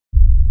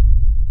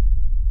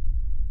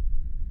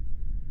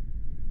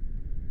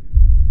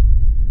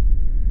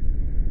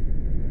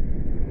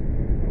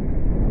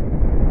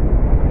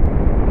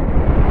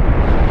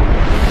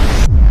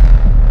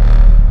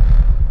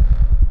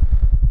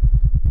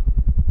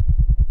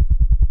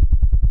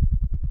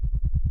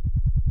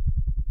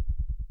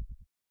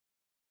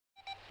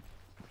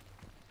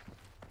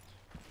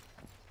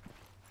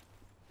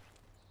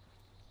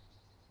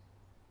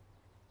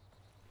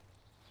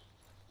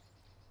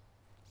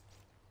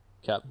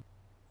Captain.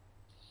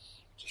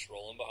 Just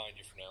rolling behind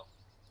you for now.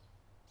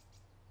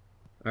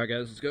 Alright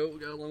guys, let's go. We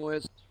got a long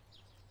ways.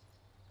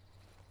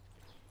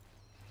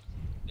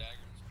 Daggers.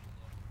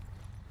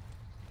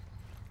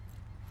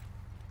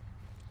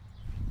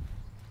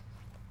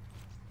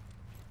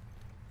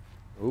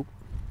 Oop.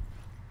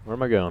 Where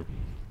am I going?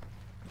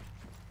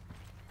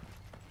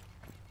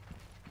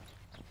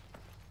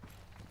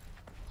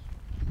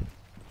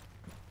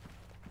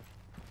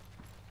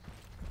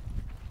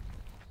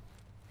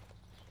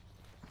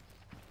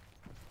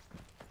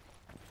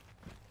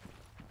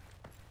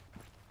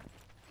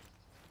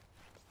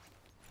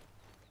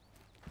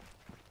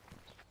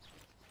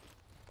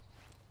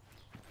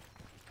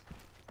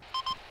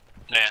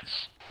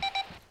 Nance.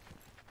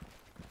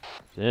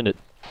 Send it.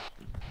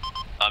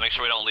 Make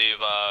sure we don't leave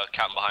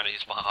Captain behind.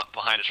 He's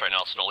behind us right now,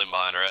 so don't leave him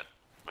behind, alright?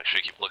 Make sure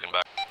you keep looking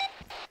back.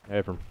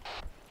 Hey, from.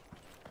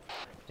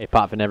 Hey,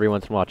 pop in every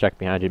once in a while. Check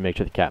behind you. Make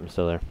sure the captain's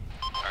still there.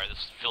 Alright,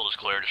 this field is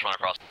clear. Just run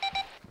across.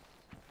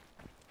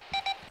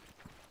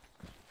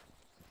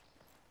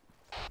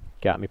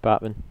 Got me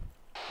popping.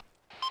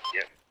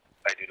 Yep.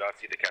 I do not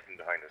see the captain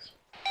behind us.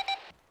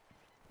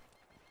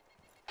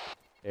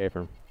 Hey,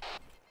 from.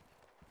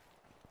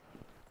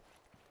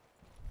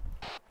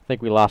 I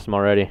think we lost him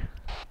already.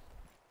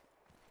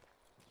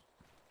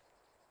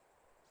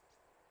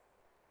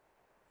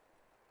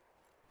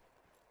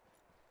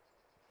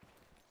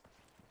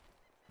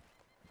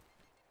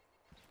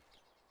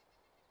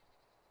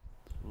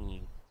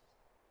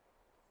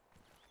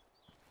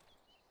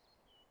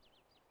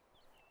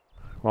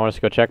 Want us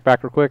to go check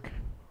back real quick?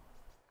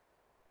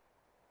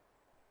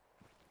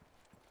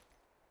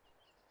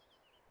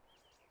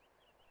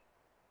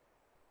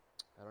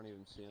 I don't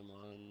even see him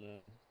on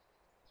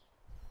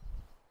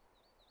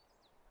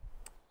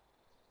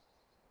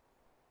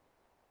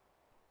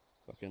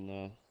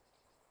fucking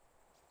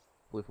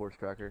Blue Force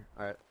tracker.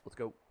 Alright, let's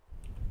go.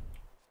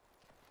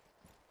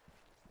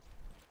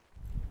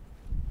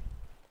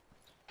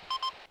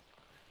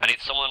 I need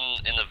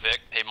someone in the Vic.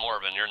 Hey,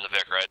 Morven, you're in the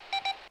Vic, right?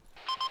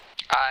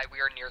 We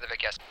are near the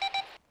Vic, yes.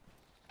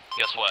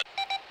 Guess what?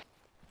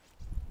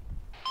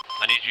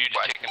 I need you to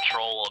take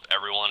control of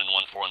everyone in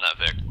 1-4 in that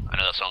Vic. I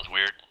know that sounds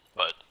weird,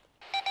 but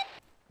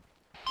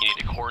you need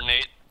to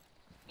coordinate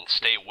and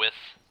stay with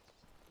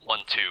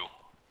 1-2.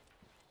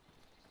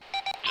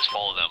 Just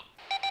follow them.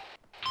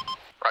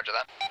 Roger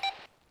that.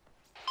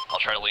 I'll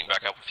try to link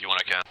back up with you when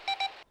I can.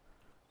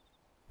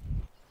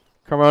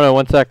 Carmona,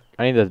 1 sec.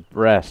 I need to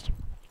rest.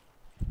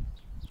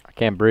 I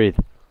can't breathe.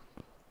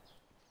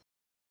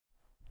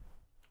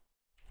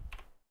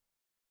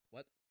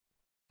 What?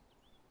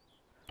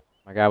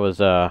 My guy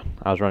was, I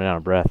was running out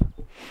of breath.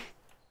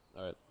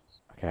 Alright.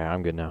 Okay,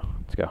 I'm good now.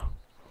 Let's go.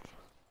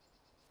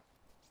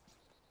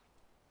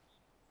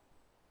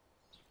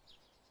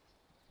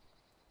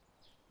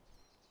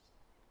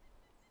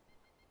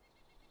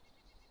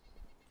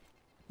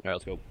 Alright,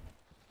 let's go.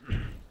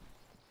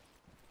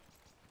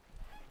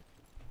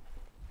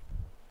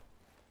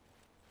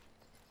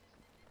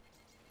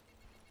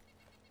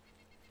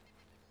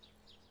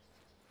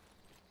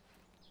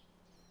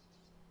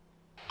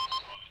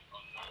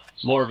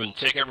 Morven,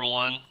 take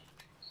everyone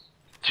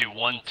to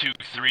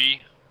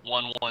 123-110.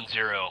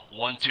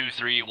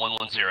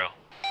 123-110.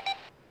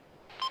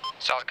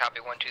 Solid copy,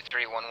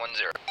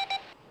 123-110.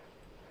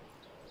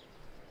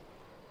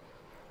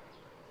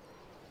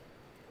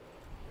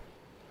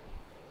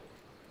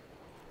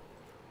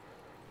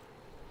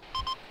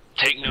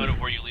 Take note of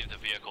where you leave the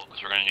vehicle,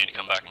 because we're going to need to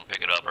come back and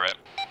pick it up, alright?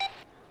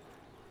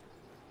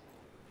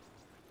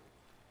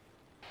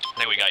 I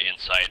think we got you in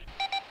sight.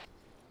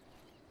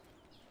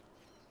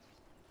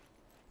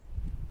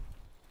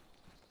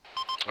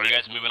 Are you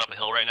guys moving up a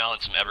hill right now in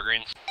some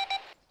evergreens?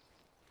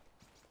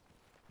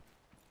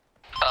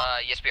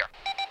 Yes we are.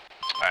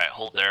 Alright,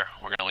 hold there.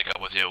 We're going to link up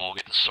with you and we'll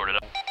get this sorted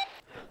out.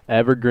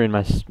 Evergreen,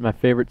 my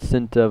favorite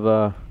scent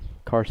of,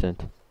 car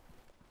scent.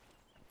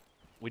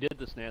 We did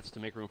this, Nance, to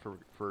make room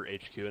for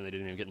HQ, and they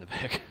didn't even get in the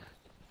Vic.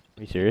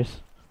 Are you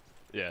serious?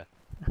 Yeah.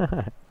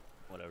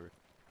 Whatever.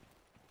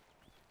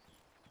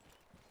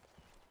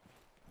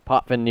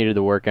 Potvin needed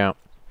the workout.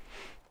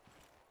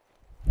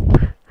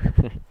 My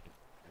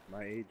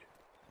age.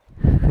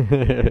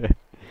 Yeah,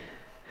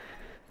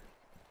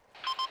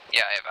 I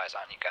have eyes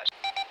on you guys.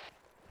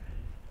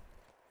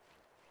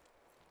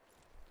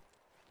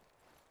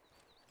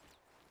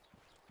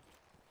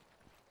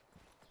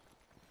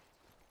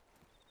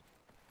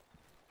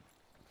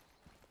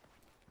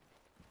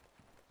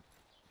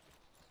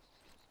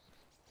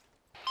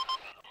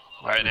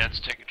 Alright, Nance,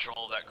 take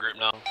control of that group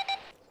now.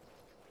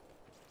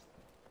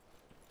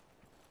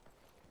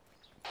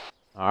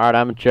 Alright,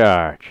 I'm in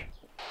charge.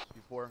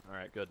 Before?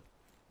 Alright, good.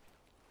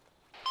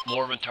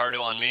 Morven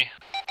Tardo on me,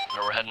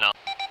 or we're heading out.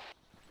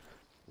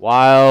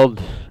 Wild,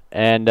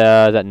 and,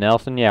 is that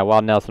Nelson? Yeah,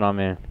 Wild Nelson on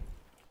me.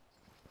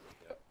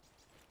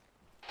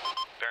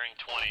 Bearing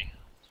 20.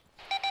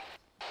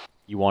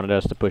 You wanted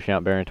us to push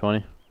out bearing 20?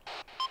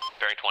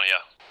 Bearing 20,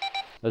 yeah.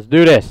 Let's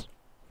do this!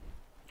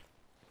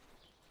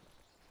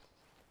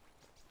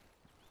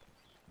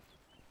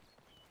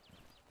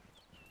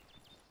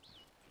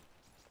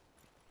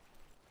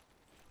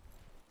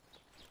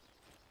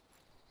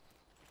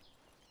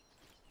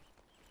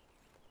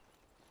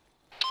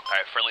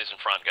 Alright, friendly's in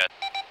front, guys.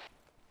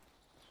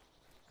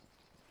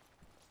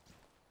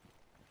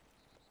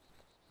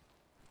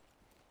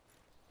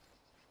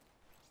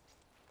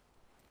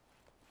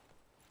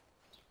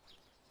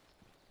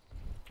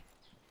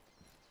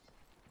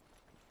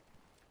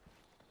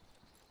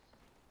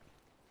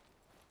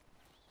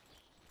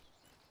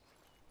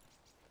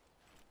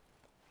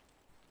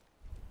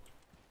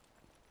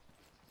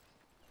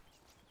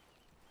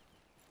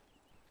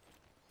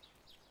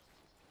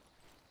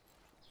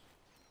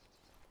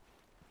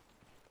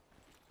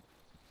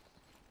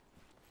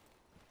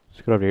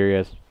 Let's go over here,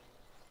 guys.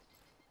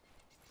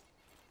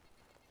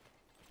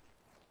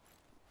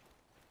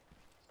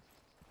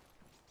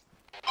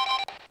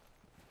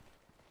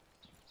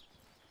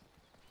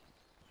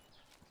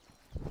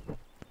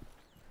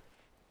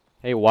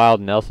 Hey,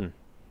 Wild Nelson.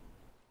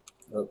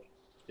 Oh,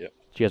 Yep.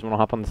 Do you guys want to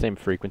hop on the same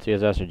frequency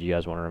as us, or do you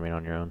guys want to remain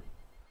on your own?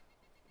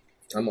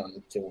 I'm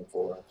on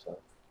 214, so.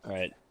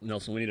 Alright,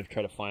 Nelson, we need to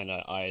try to find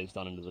eyes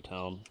down into the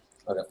town.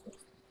 Okay.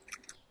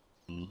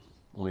 Let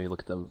me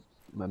look at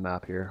my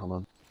map here. Hold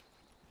on.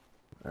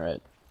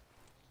 Alright.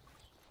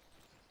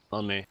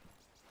 On me.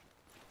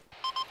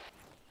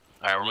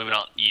 Alright, we're moving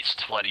out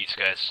east. Flat east,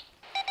 guys.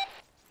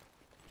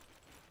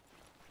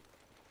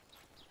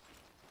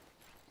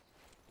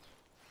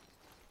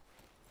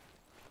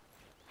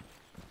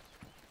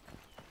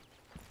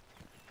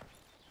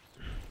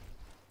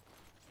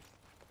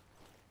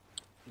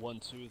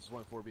 One, two, this is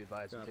 1-4, be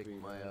advised. I'm Copy, taking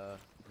my man.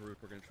 group.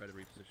 We're gonna try to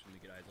reposition to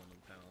get eyes on the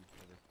town.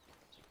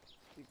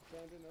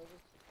 Over.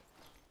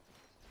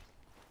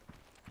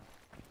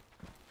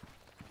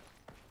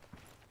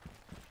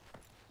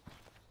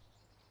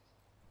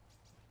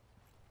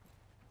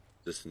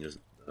 This thing is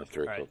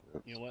very Alright,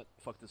 close. you know what?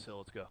 Fuck this hill,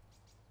 let's go.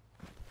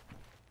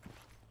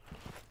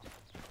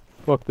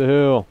 Fuck the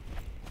hill.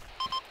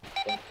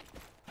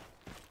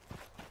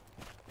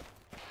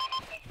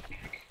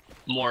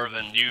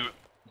 Morven, did you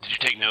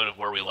take note of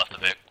where we left the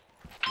Vic?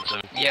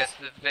 Yes,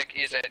 the Vic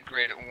is at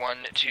grid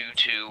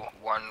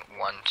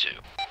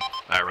 122112.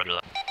 Alright, roger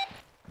that.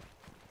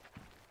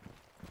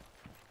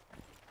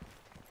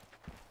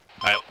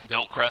 Alright,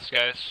 don't crest,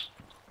 guys.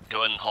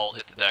 Go ahead and halt,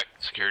 hit the deck,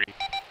 security.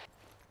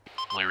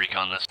 Let me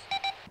recon this.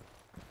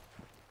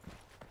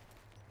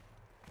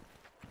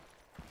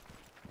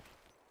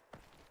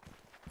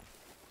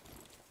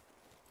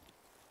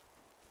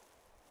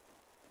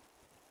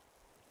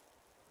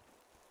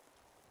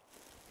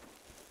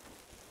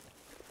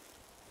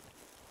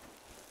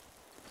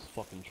 It's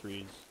fucking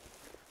trees.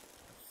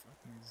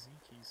 Fucking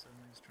Zeke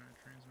suddenly is trying to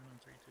transmit on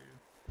 3-2.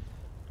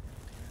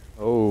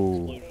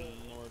 Oh. Explosion in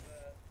the north.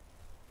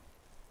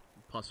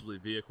 Possibly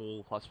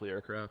vehicle, possibly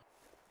aircraft.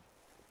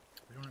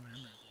 We don't have an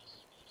MRAP.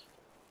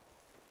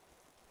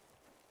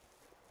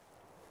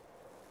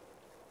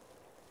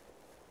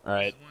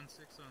 Alright. 1-6 on 3-2.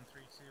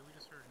 We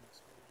just heard an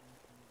explosion.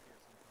 Can you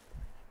get some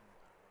confirmation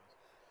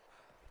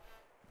what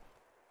that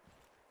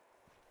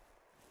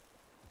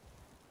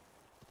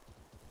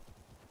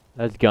was?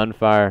 That's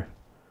gunfire.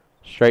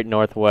 Straight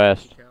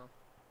northwest.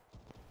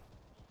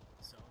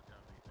 Solid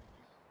copy, thank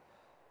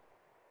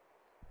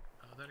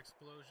you. That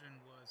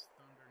explosion was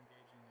Thunder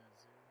engaging a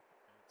zoo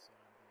at San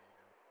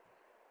Diego.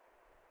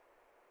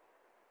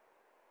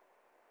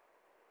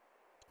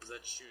 Was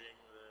that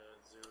shooting the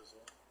zoo as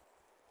well?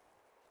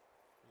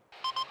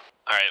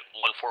 Alright,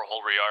 1-4,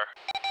 hold where you are.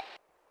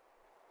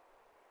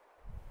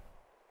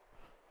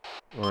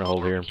 We're gonna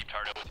hold here.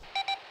 Retarded.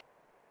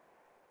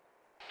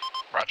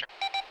 Roger.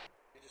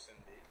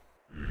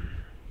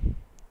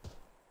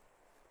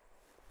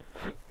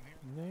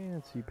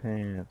 Nancy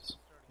Pants.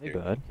 Hey,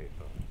 bud.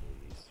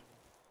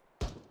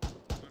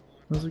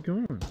 How's it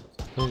going?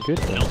 Doing good,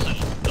 though. Nelson,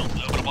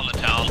 open up on the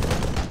town.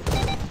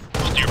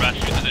 Steer back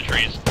into the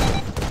trees.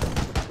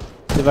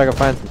 See if I can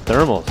find some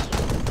thermals.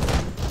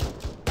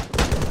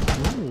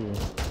 Ooh.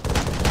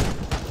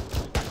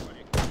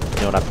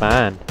 You know what I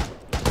find?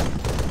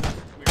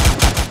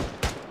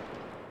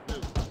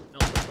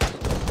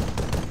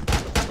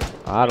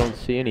 I don't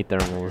see any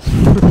thermals.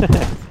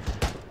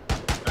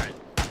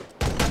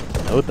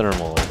 No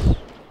thermals.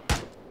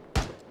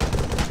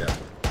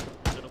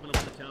 Open up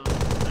the town.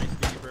 Nice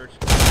steady birch.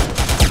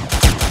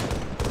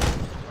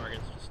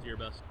 Targets, just steer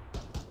best.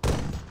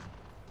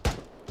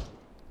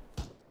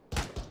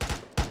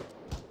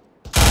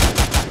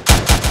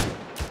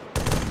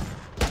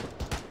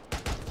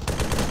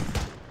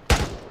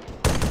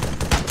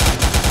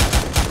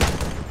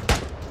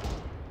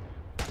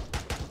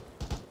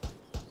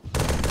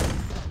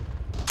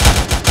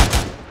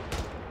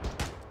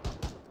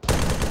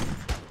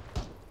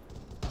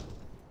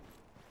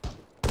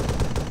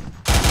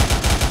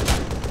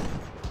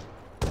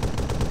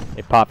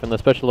 Hey, Poppin',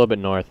 let's push a little bit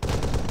north.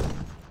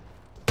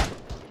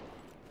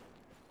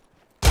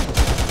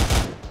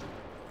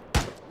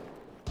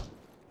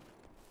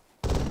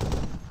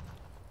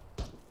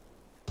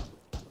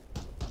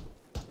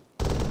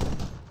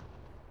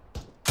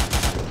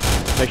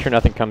 Make sure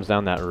nothing comes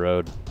down that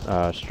road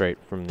straight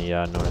from the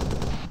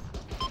north.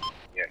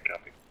 Yeah,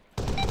 copy.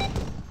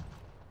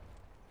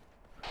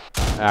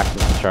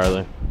 Access to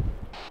Charlie.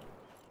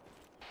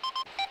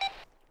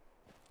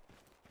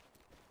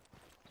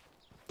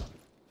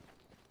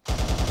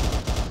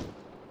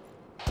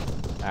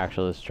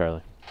 Actually, this is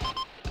Charlie.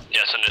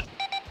 Yeah, send it.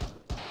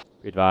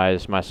 We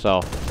advise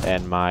myself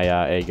and my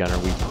A gunner.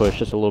 We push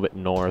just a little bit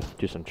north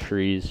to some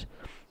trees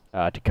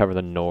to cover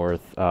the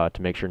north to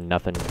make sure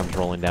nothing comes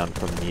rolling down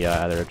from the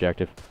other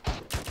objective.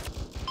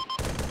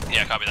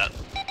 Yeah, copy that.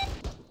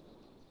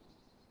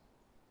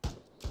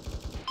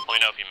 Let me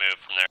know if you move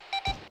from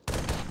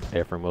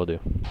there. Airframe will do.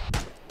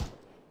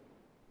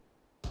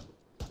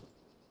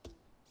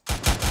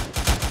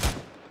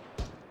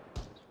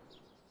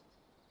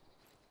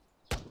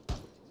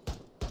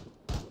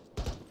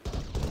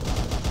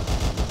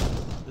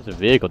 There's a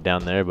vehicle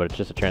down there, but it's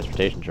just a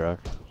transportation truck.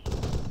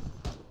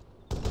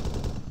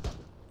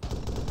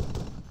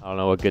 I don't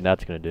know what good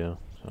that's gonna do,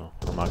 so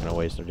I'm not gonna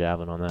waste their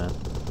javelin on that.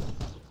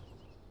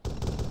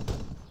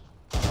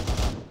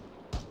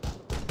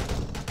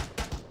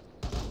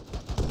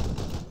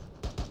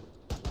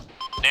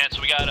 Nance,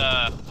 we got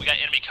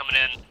enemy coming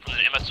in from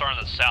the MSR on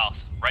the south,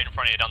 right in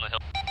front of you down the hill.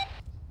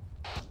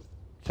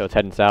 So it's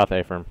heading south,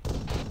 A-firm.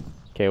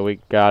 Okay, we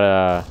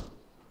got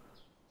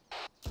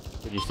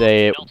Did you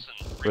say Nelson,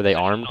 were they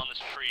reposition armed? on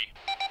this tree.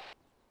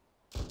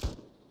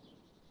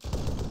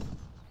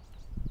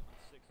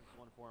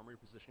 6-1-4, I'm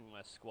repositioning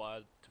my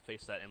squad to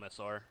face that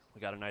MSR.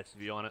 We got a nice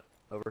view on it.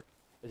 Over.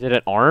 Is it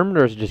an armed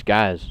or is it just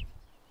guys?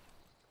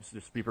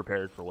 Just be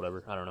prepared for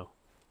whatever. I don't know.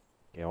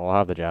 Okay, we'll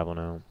have the javelin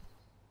out.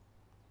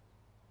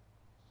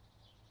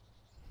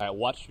 Alright,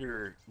 watch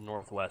your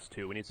northwest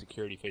too. We need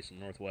security facing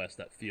northwest,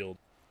 that field.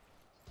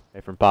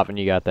 A-firm popping,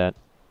 you got that.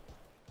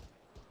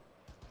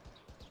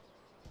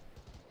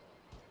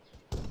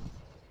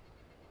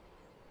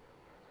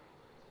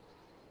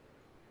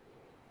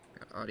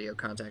 Audio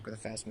contact with a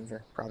fast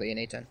mover, probably an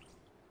A-10.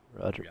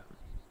 Roger. Yeah.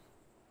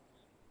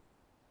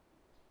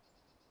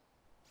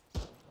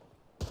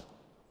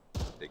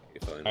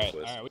 Alright,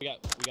 we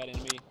got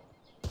enemy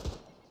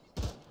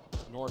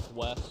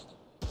northwest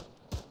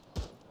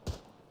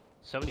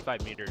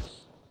 75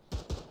 meters.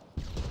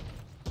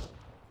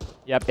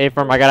 Yep,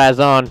 A-firm, I got eyes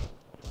on.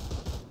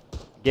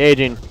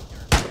 Engaging.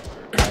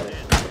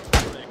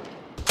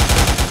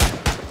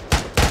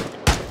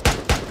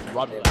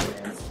 Roger that.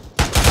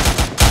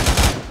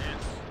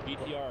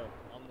 BTR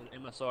on the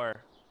MSR.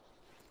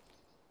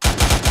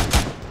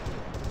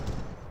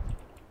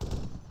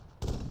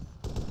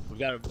 We've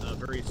got a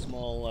very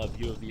small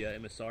view of the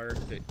MSR.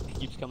 If it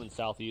keeps coming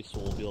southeast,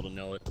 we'll be able to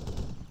know it.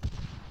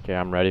 Okay,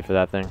 I'm ready for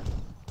that thing.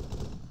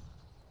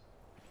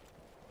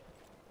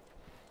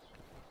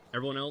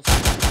 Everyone else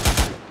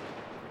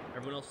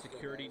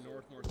security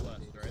northwest,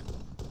 alright?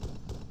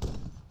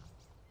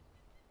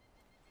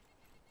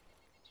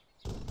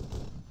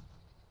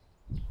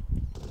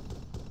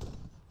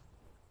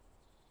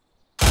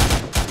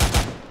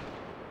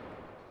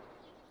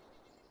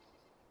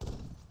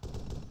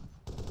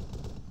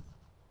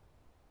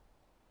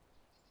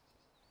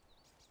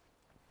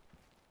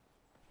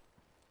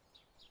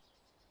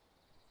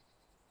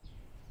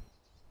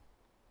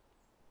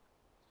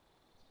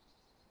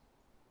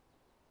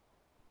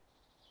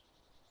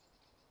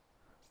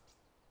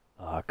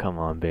 Oh, come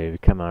on, baby.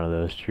 Come out of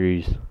those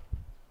trees.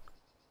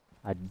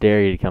 I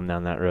dare you to come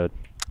down that road.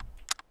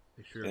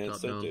 Make sure you're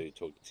top down.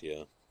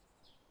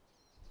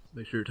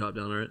 Make sure you're top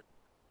down, alright?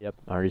 Yep,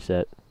 already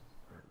set.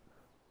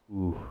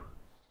 Ooh.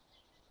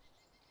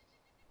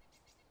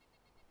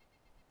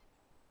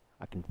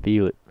 I can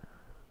feel it.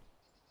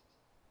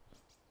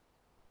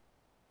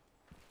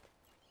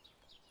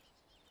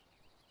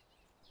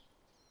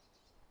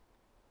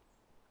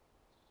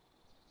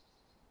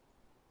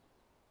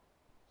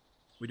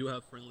 We do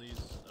have friendlies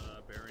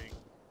bearing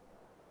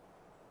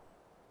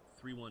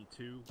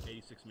 312,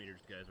 86 meters,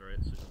 guys, alright?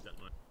 So keep that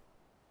in mind.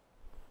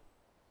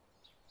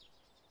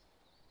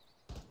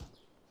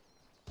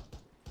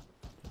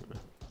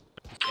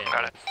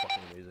 Got it. It's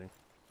fucking amazing.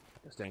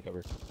 Yeah, stand cover.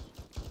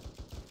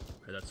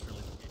 Alright, that's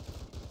friendly.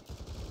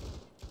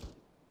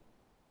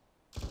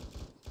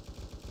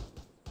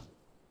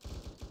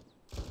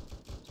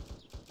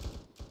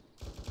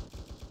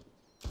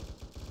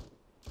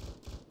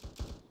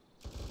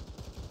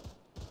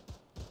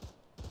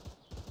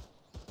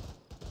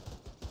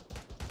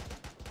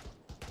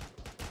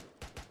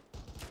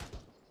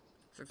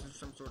 There's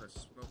some sort of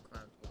smoke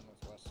cloud to the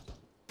northwest.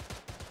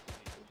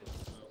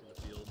 Smoke in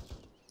the field.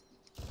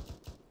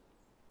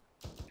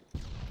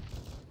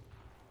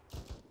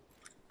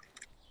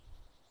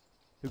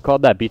 Who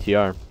called that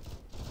BTR?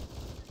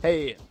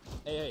 Hey,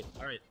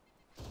 alright.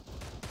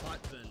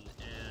 Potvin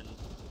and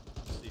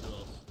let's see who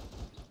else.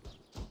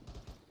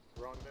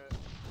 Wrong net.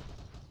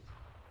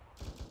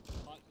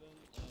 Potvin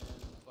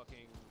and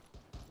fucking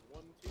 1-2,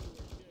 are you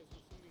guys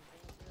receiving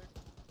contact?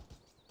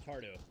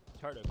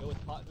 Tardo, go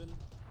with Potvin,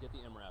 get the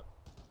MRAP.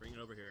 Bring it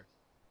over here.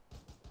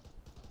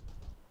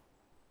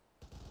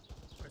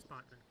 Where's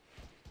Potvin?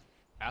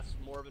 Ask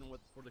Morven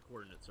for the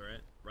coordinates,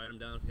 alright? Write them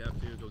down if you have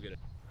to, go get it.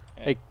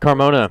 Hey,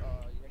 Carmona. You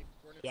ready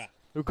for coordinates? Yeah.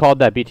 Who called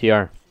that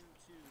BTR?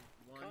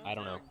 I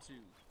don't know.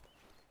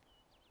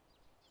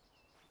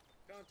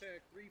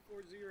 Contact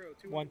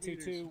 340,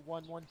 122,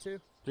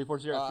 112.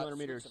 340, 200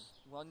 meters.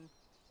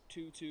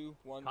 122,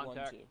 112.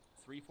 Contact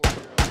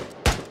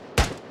 340.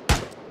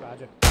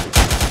 Roger.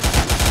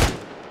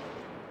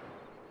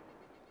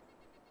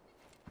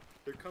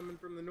 They're coming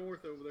from the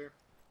north over there.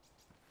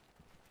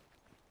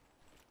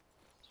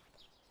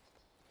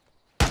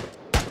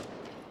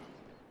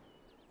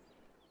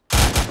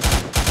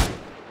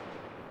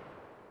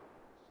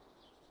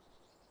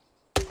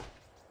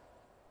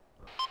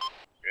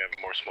 You have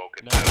more smoke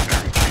and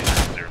very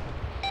trees there.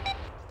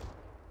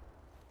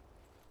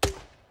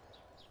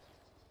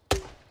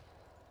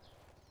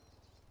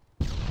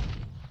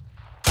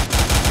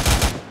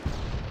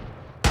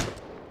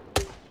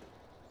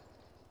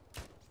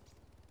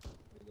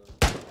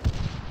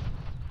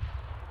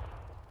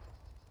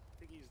 I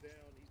think he's down.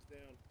 He's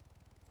down.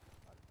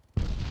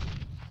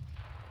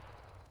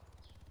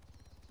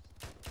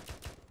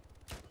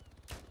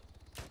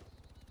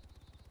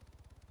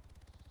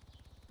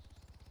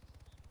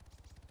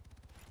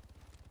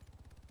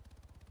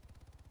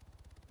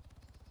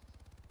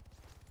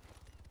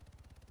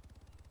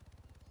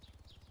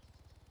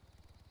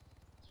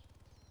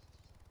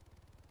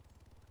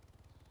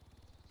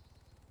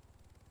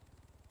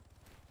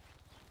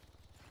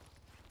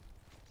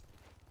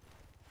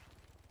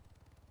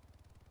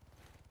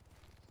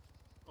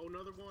 Oh,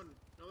 another one.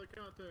 Another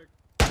contact.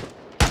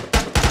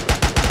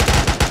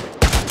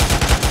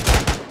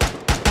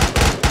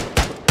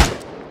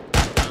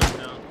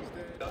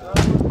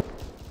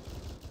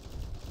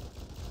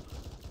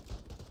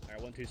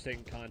 Alright, 1-2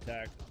 taking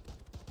contact.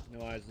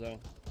 No eyes though.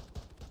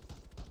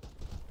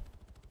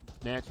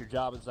 Nance, your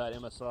job is that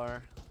MSR.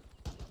 Alright,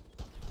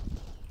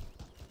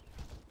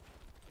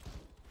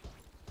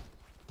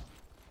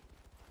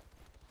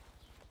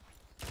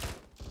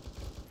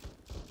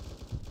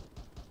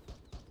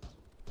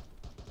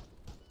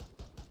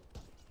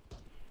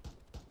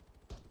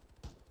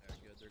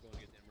 good. They're going to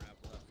get the MRAP.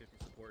 We'll have 50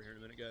 support here in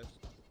a minute, guys.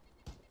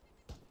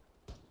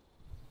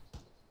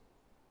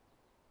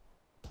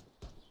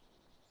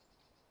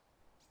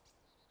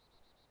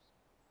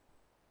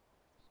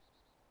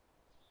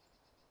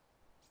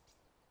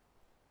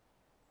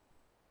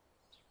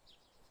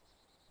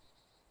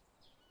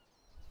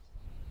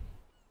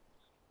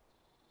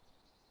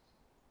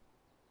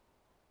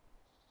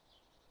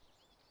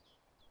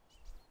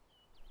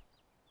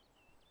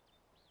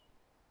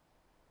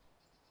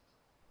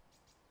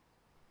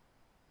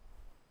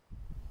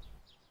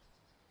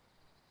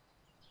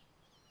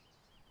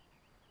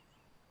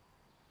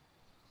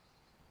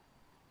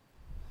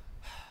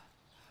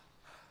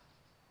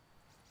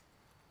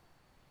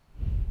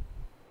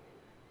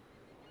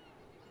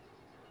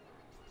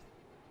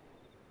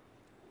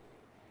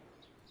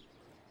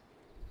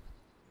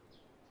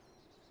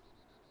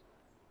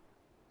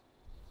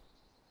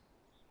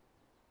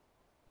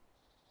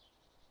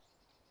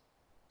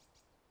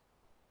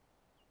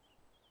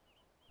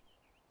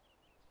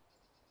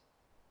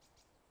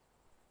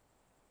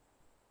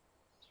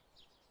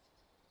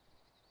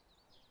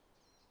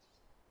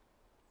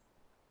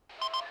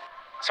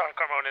 Sergeant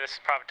Carmona, this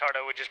is Private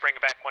Tardo. We just bring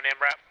it back one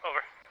MRAP.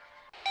 Over.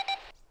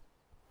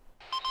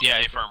 Yeah,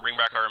 affirm. Bring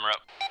back our MRAP.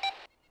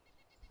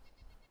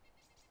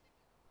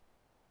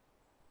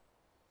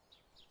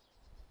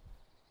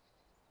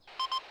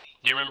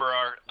 Do you remember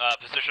our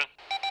position?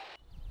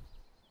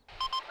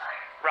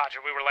 Roger,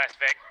 we were last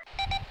Vic.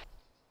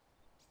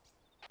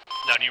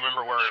 Now, do you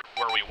remember where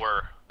we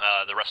were?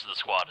 The rest of the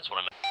squad is what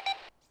I meant.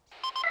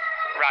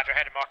 Roger,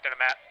 had it marked on a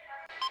map.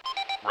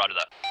 Roger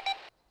that.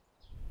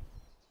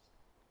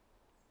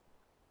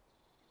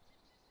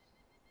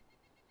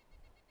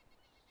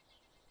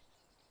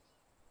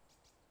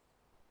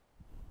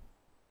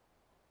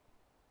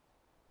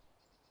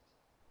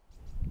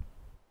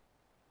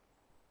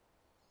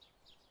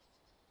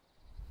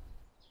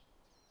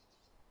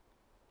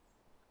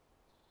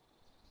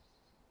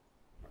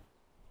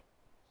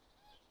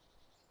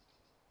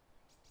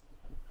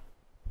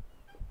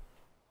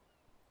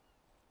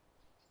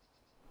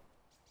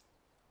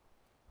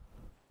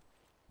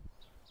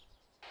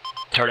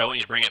 Tard, I want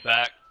you to bring it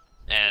back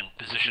and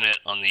position it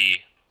on the,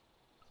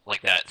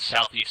 like that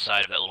southeast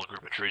side of that little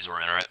group of trees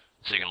we're in, alright?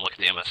 So you can look at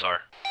the MSR.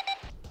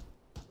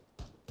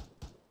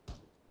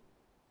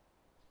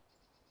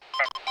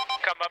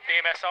 Come up the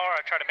MSR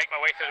or try to make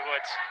my way through the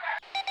woods?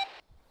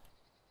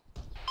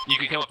 You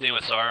can come up the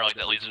MSR, like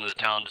that leads into the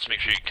town, just make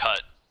sure you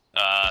cut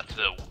to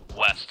the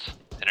west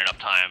in enough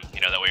time,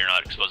 you know, that way you're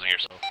not exposing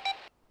yourself.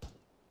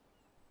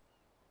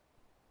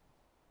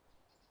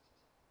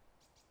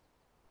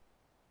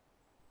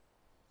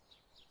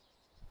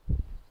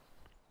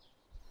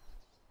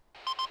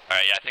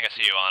 Alright, yeah, I think I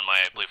see you on my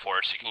blue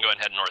force. You can go ahead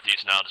and head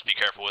northeast now, just be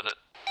careful with it.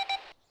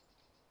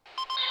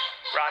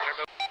 Roger,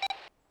 move.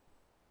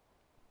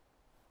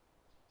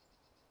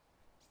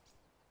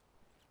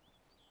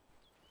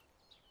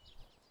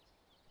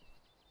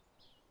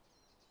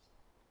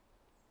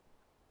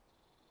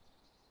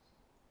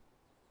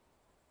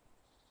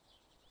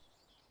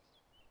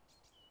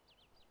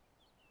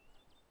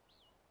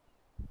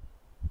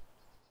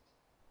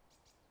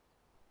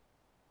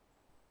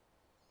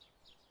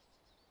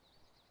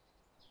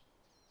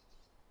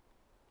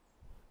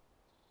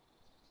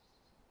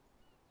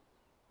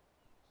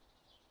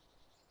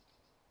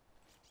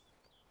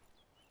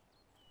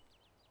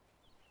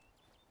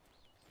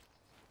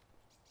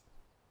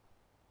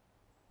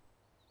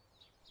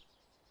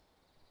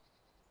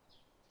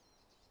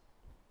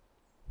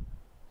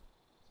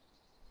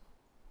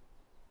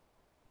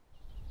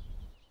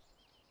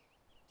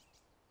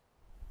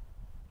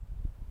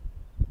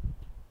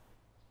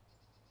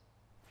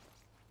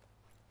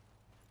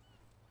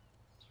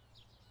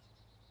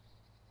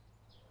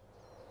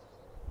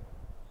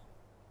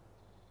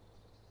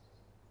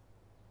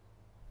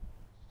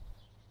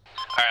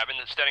 Alright, I've been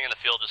standing in the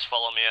field, just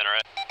follow me in,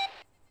 alright?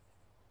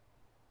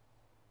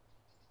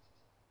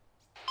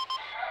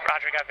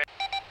 Roger, got it.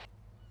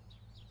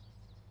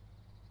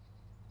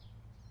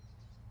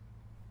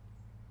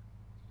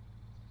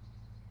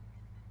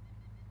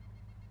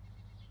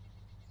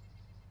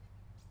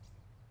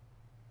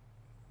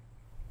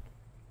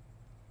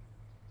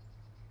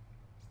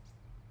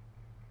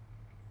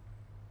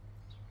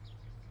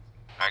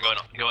 Alright,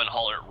 go and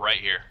haul it right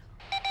here.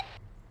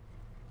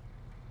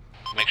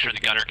 Make sure the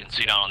gunner can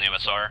see down on the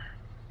MSR.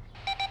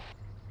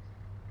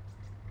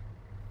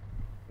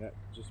 Yeah,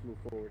 just move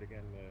forward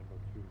again.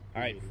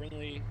 Alright,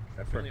 friendly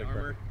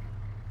armor.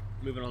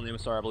 Moving on the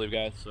MSR, I believe,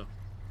 guys, so.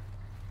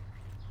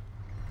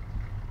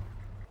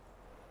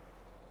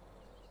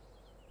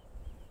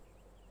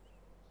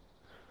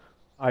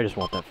 I just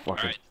want that fucking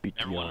Alright,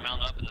 BTR. everyone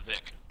mount up in the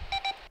Vic.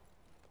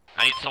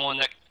 I need someone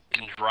that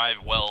can drive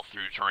well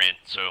through terrain,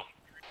 so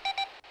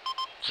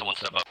someone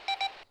step up.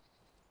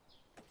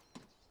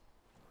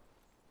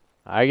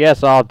 I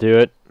guess I'll do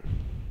it.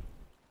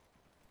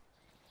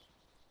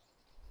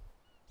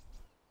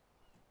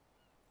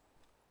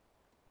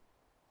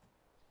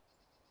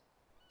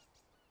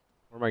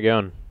 Where am I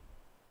going?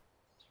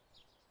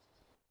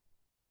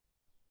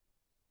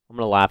 I'm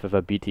gonna laugh if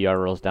a BTR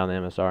rolls down the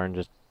MSR and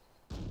just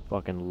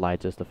fucking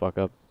lights us the fuck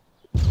up.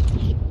 That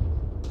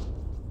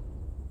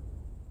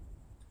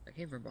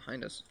came from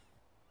behind us.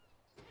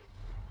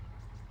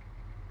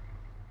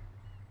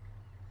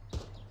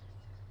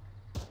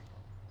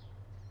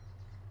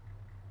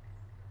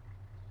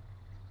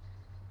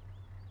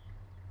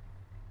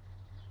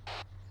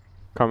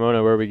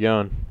 Carmona, where are we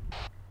going?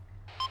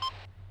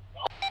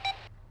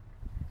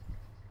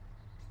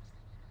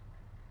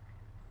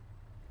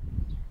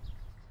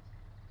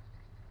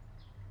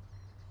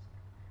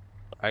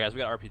 Alright, guys, we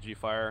got RPG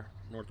fire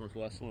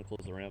north-northwest. I'm gonna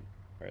close the ramp.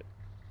 Alright.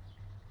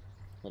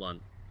 Hold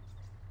on.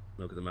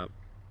 Look at the map.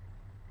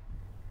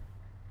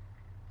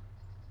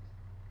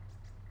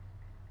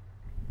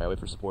 Alright, wait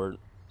for support.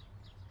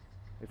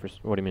 Wait for,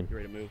 what do you mean? You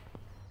ready to move?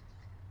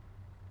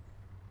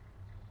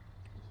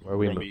 Where are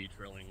we We're gonna moving? be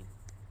trailing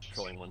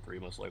 1-3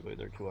 most likely.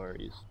 They're 2 hour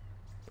east.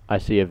 I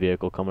see a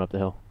vehicle coming up the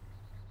hill.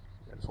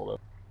 Yeah, just hold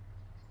up.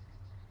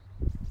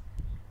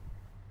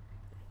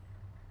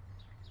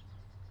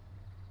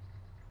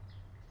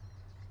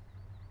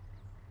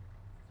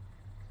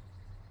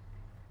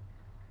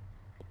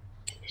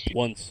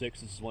 One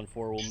 6, this is 1-4.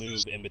 We'll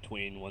move in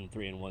between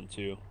 1-3 and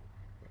 1-2.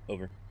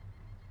 Over.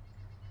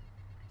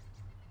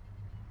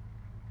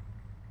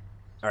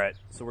 Alright,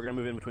 so we're gonna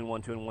move in between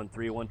 1-2 and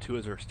 1-3. 1-2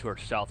 is to our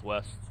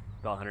southwest,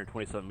 about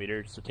 127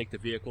 meters. So take the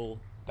vehicle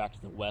back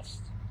to the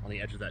west on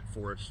the edge of that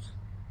forest.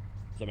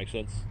 Does that make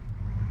sense?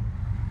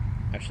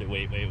 Actually,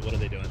 wait, what are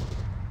they doing?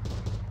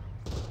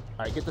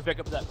 Alright, get the Vic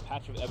up to that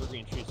patch of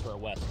evergreen trees to our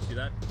west. See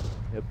that?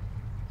 Yep.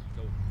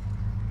 Go.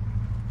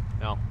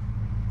 Now.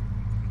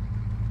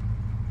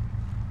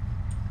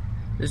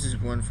 This is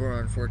 1-4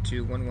 on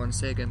 4-2. 1-1,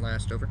 say again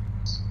last, over.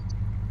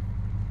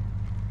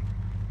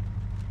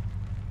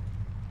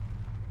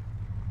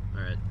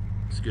 Alright,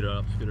 scoot it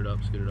up, scoot it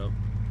up, scoot it up.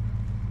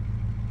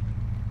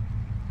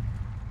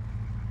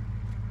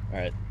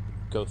 Alright,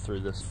 go through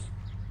this.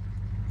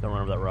 Don't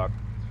run over that rock.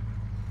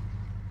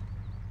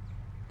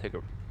 Take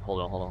a,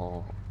 hold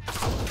on.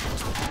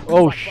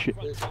 Oh shit.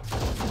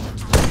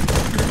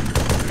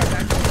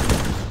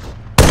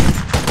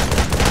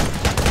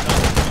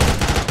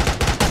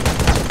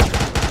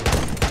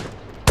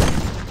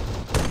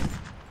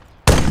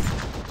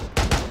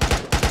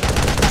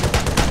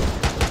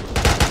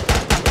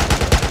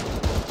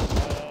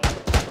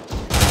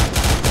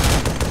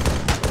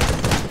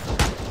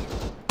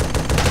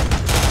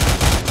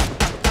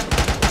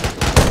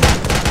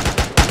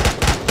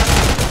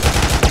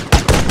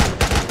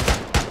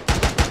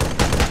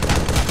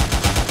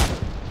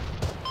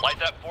 Light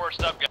that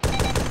forest up, guys.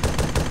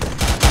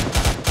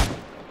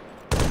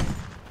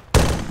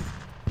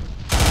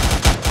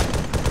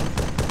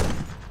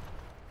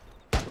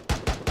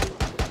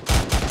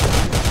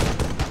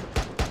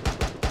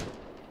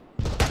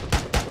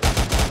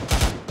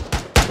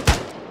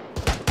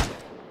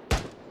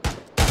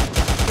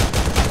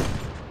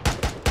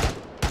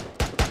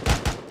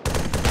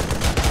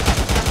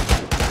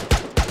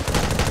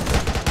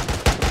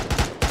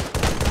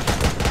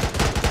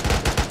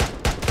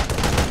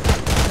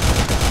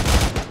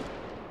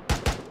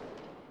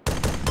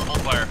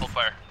 Hold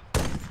fire.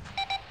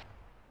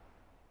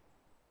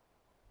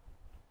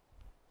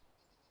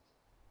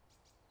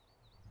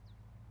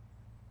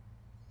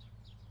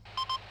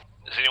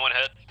 Is anyone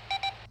hit?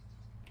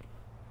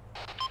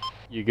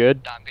 You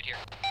good? I'm good here.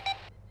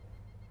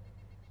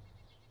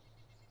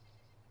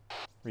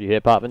 Are you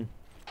hit popping?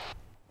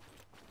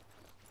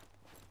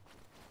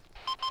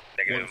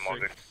 Negative, I'm all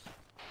good.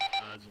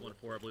 This is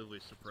 1-4, I believe we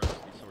suppressed the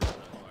source of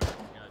that fire.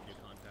 We gotta do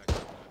contact.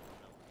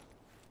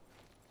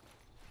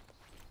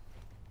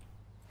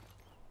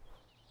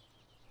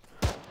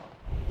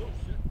 Oh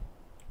shit.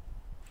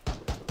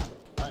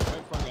 Alright,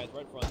 right front, guys,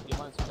 right front. Get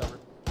behind some cover.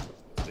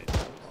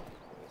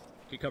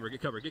 Get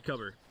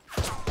cover.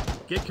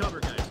 Get cover,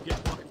 guys. Get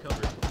fucking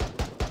cover.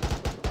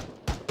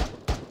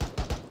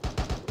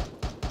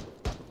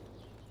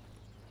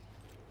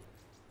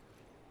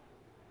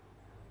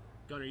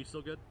 Gunner, are you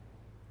still good?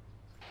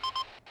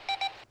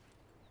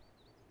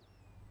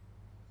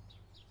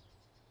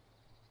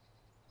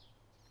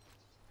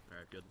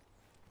 Alright, good.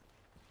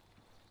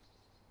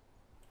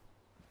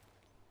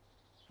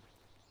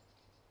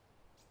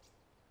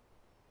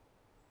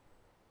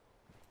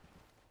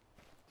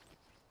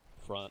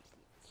 Front.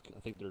 I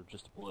think they're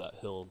just below that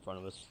hill in front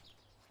of us.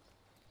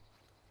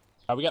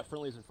 Alright, we got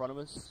friendlies in front of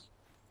us.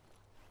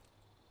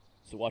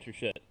 So watch your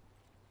shit.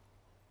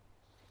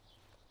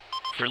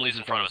 Friendlies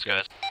in front of us,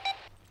 guys.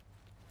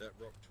 That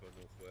rock to our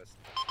northwest.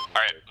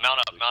 Alright, mount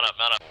up, mount up,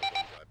 mount up.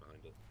 Right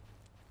behind it.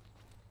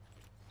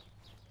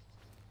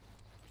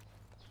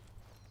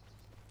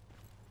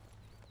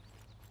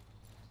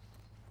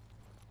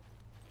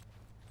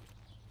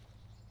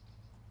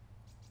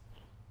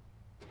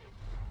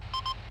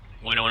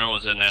 We don't know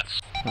what's in that.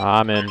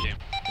 I'm in.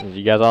 Is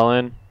you guys all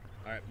in?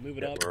 Alright, move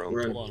it up.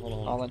 we're Hold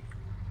on. All in.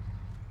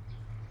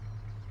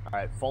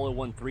 Alright, follow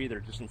 1-3. They're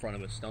just in front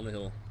of us, down the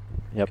hill.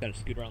 Yep. Kind of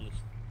scoot around this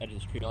edge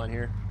of this tree line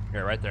here.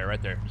 Here, right there, right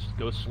there. Just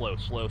go slow,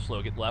 slow,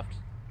 slow. Get left.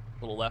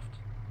 A little left.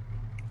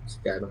 This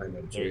guy behind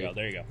them. There you go,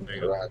 there you go, there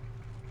you go. Right.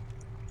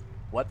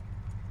 What?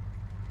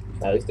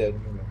 Oh, he's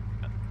dead.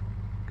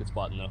 Good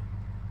spotting, though.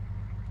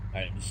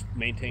 Alright, just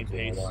maintain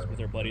pace with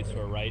our buddies to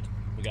our right.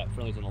 We got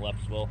friendlies on the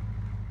left as well.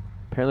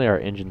 Apparently our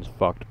engine's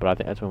fucked, but I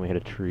think that's when we hit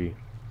a tree.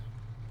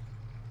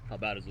 How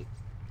bad is it?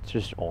 It's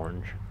just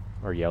orange.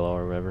 Or yellow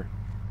or whatever.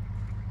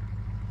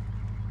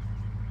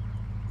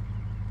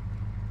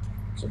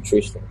 Some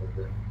tree stand over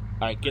there.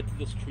 Alright, get to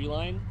this tree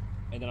line,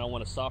 and then I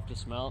want a soft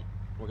dismount.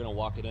 We're gonna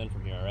walk it in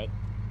from here, alright?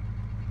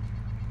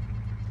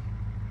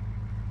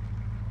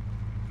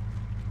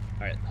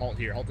 Alright, halt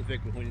here. Halt the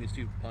Vic between these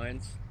two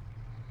pines.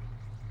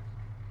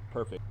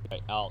 Perfect.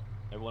 Alright, out.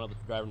 Everyone up with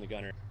the driver and the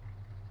gunner.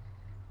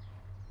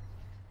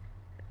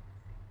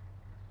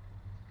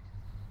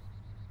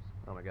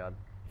 Oh my god.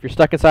 If you're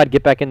stuck inside,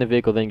 get back in the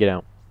vehicle, then get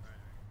out.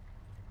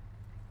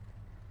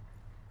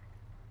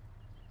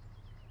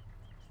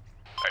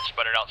 Alright,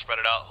 spread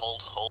it out,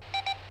 hold, hold.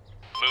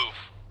 Move.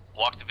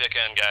 Walk the Vic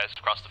in, guys,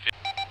 across the field.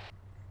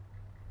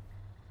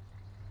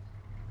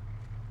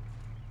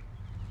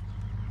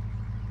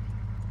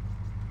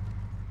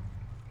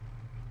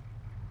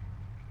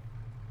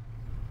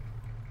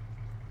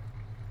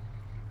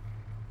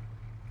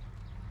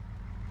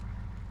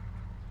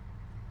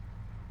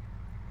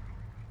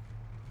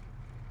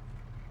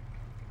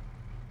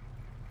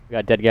 We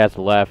got dead guys to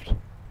the left.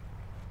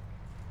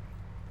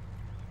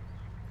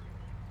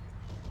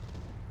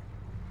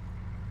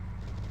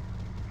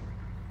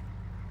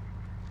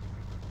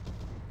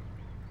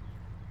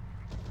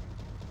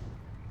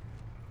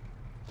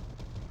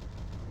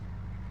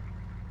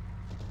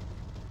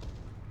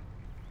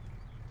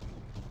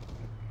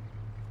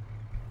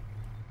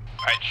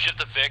 Alright, shift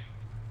the Vic,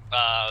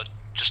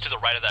 just to the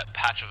right of that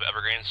patch of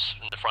evergreens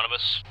in the front of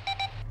us.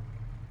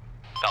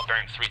 About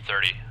bearing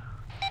 330.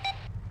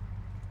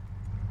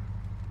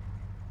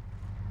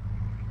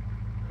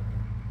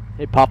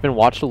 Hey, pop in,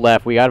 watch the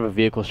left. We got a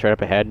vehicle straight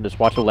up ahead, and just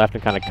watch the left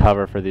and kind of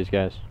cover for these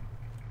guys.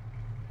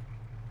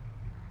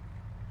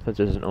 Since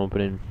there's an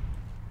opening.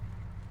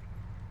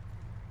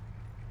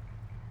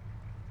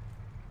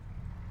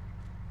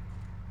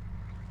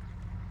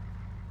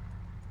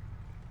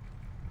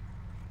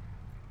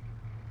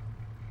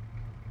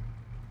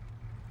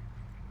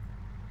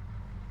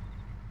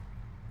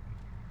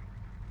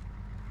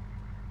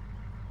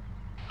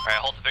 Alright,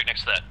 hold the Vic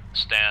next to that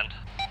stand.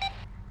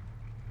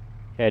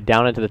 Okay,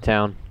 down into the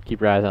town. Keep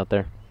your eyes out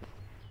there.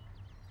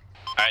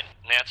 Alright,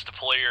 Nance,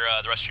 deploy your,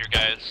 the rest of your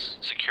guys.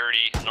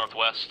 Security,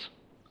 northwest.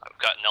 I've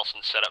got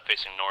Nelson set up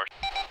facing north.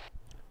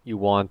 You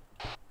want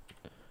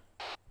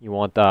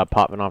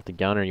popping off the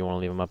gun, or you want to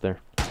leave him up there?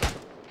 No,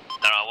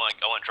 I want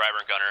driver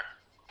and gunner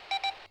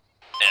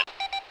in.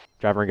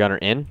 Driver and gunner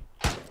in?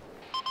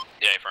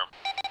 Yeah, firm.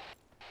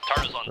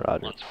 Tardo's on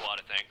Roger. squad,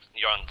 I think.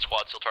 You're on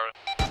squad still, Tardo?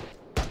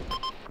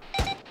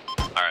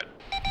 Alright.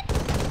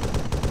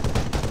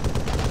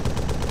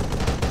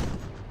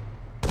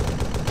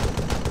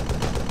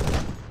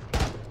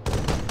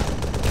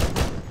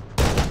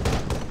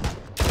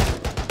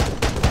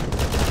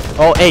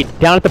 Oh, hey,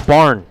 down at the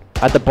barn.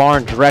 At the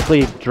barn,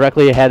 directly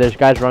ahead. There's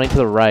guys running to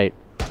the right.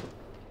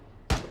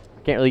 I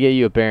can't really get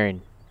you a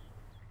bearing.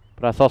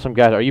 But I saw some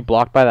guys. Are you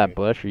blocked by that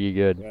bush, or are you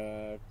good?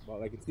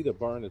 Well, I can see the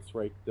barn. It's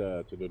right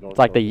to the north. It's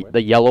like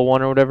the yellow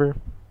one or whatever.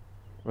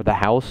 Or the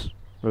house.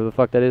 Whatever the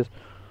fuck that is.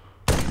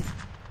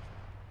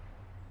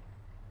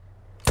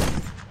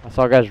 I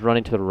saw guys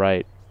running to the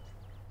right.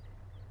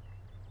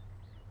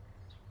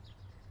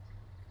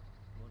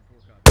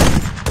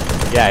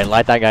 Yeah, and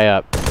light that guy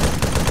up.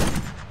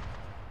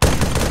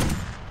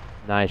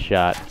 Nice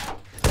shot.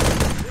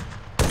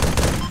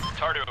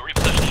 Tardo,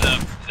 reposition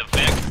the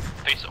Vic,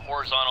 face it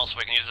horizontal so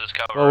we can use it as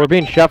cover. Oh, we're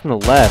being shot from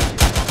the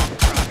left.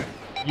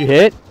 You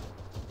hit?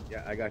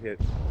 Yeah, I got hit.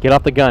 Get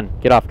off the gun.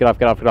 Get off.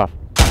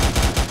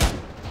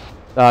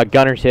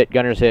 Gunners hit,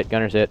 gunners hit,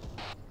 gunners hit.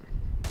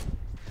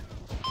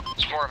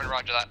 It's Morven,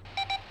 roger that.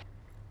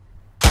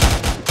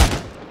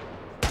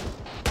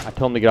 I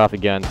told him to get off the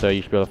gun, so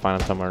you should be able to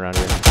find him somewhere around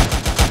here.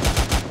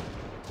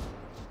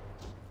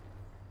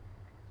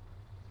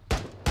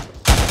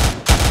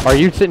 Are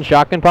you sitting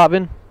shotgun,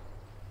 Potvin?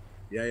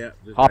 Yeah, yeah.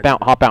 Just Hop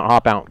out, hop out,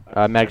 hop out.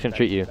 Medic's gonna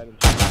treat you.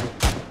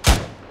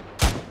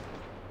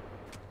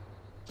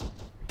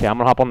 Okay, I'm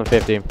gonna hop on the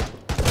 50.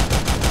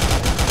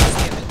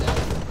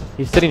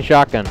 He's sitting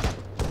shotgun.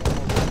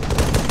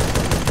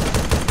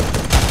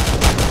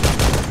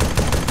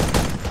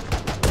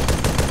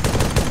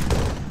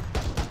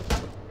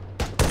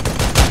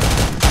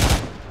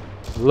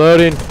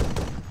 Loading.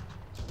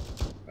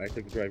 I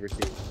took the driver's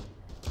seat.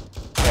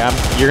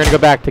 Yeah, you're gonna go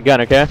back to gun,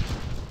 okay?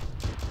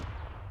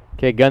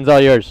 Okay, gun's all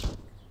yours.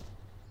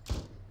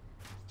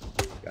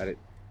 Got it.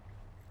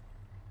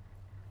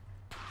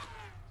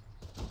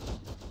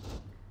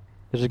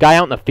 There's a guy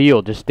out in the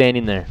field just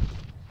standing there.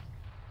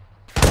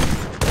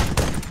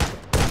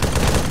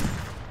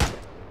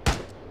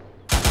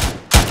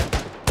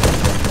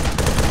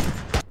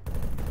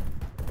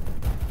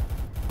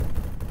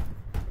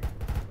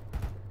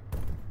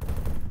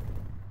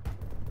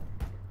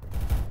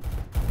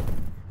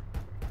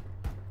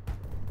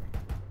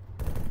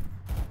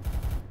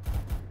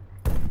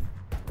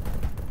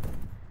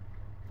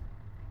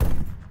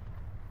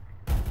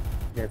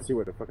 Can't see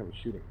where the fuck I'm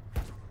shooting.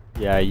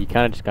 Yeah, you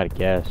kind of just gotta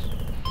guess.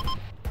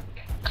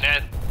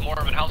 Ned,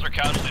 Morven, how's our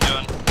casualty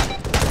doing?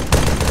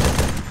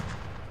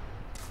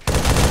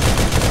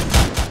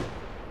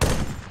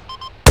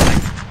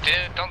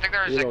 Dude, don't think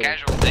there's a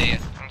casualty. I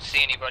don't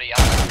see anybody out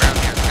on the ground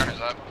here. The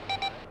gunner's up.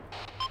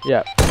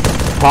 Yeah.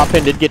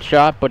 Potvin did get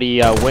shot, but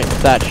he went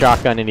into that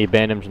shotgun and he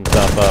bandaged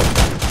himself up.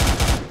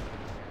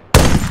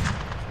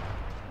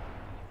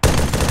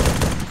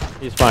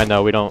 He's fine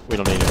though. We don't need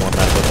any more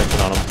medical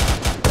attention on him.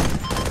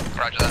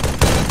 Roger that.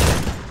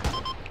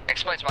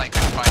 Explains why you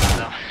couldn't find him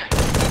though.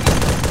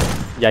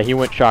 Yeah, he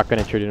went shotgun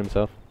and treated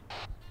himself.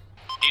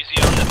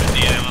 Easy on the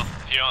 50 ammo.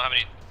 If you don't have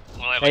any...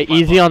 Hey,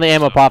 easy on the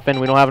ammo, Potvin.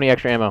 We don't have any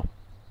extra ammo.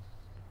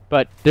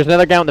 But there's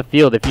another guy on the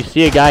field. If you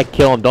see a guy,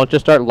 kill him. Don't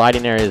just start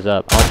lighting areas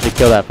up. I want you to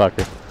kill that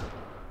fucker.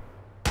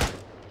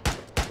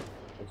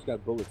 I just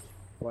got bullets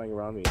flying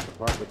around me.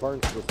 The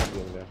barn's still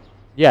something in there.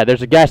 Yeah,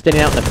 there's a guy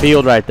standing out in the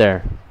field right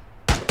there.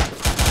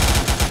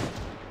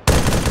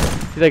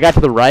 See that guy to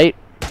the right?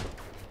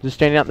 Just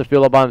standing out in the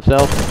field all by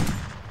himself.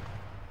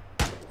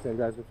 Same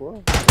guys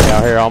before?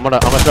 Yeah, here, I'm gonna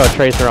throw a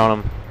tracer on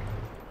him.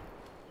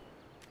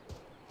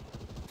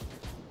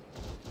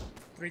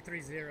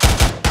 330.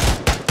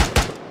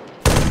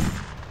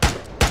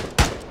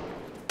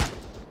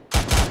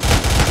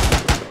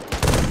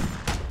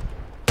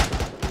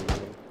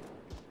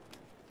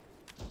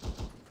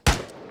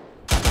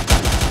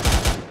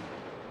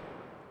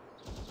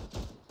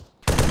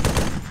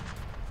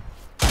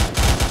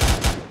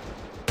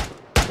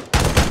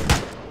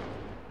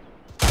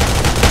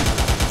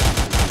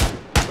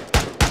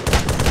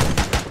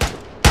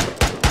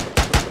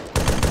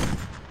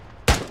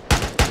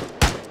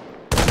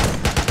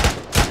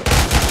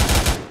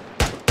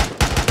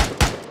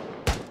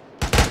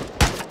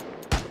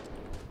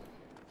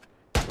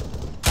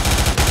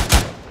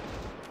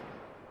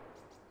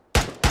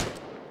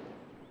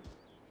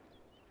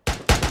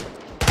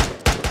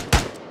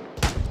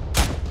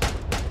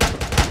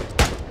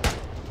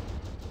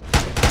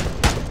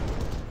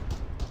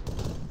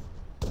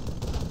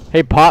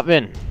 Hey,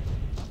 Potvin.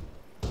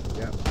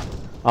 Yeah.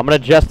 I'm gonna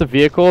adjust the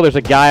vehicle. There's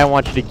a guy I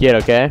want you to get,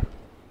 okay?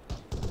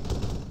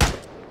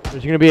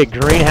 There's gonna be a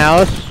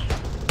greenhouse.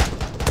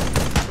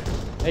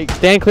 Hey,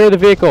 stand clear of the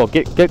vehicle.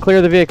 Get clear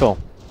of the vehicle.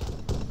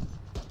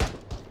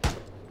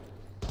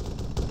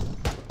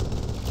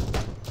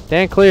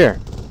 Stand clear.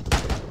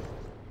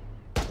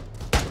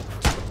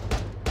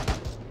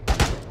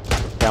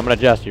 Okay, I'm gonna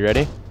adjust. You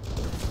ready?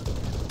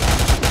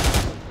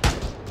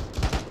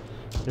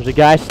 There's a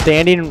guy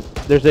standing.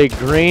 There's a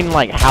green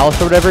like house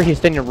or whatever. He's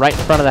standing right in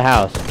front of the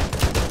house.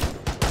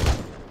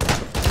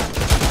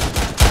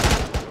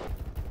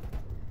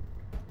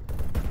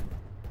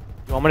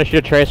 You want me to shoot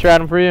a tracer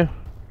at him for you?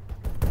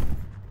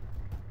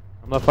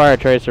 I'm gonna fire a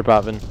tracer,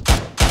 Potvin.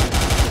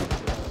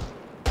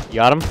 You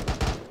got him?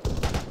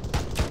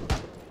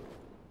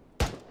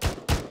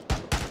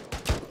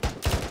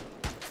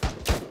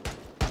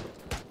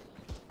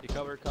 You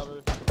cover.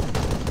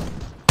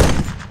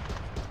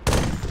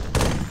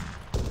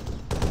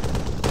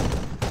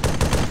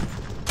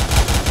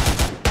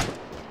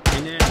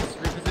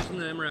 Reposition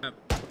the MRAP.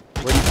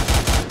 So we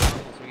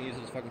can use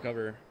it as fucking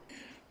cover.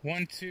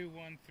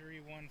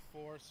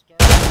 121314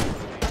 start.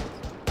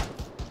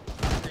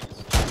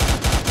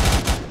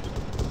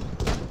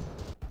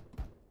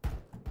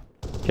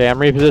 Okay, I'm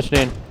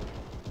repositioning.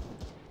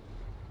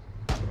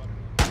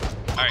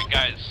 Alright,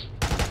 guys.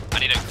 I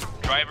need a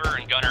driver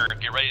and gunner.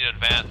 Get ready to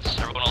advance.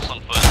 Everyone else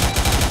on foot.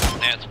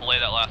 Nance, belay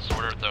that last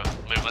order with the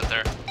movement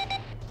there.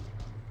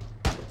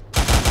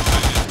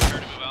 Alright, prepare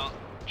to move out.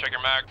 Check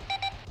your mag.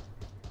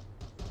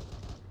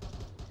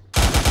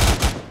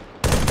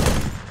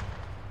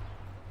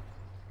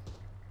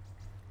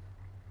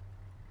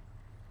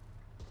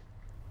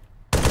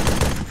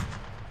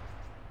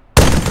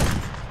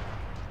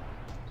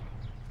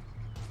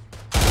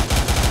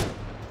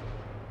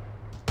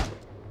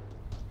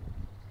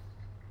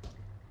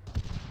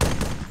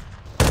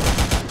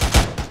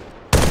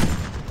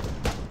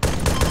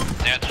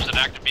 Yeah, there's an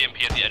active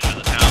BMP at the edge of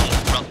the town.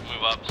 We're about to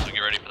move up, so get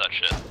ready for that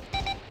shit.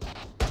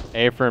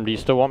 A-firm, do you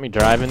still want me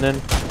driving then?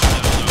 No,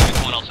 get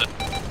someone else in.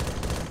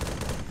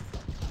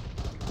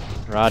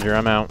 Roger,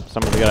 I'm out.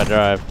 Somebody's gotta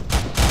drive.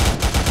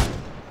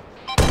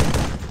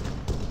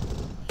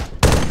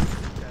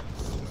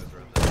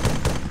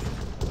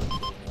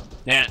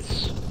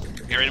 Nance,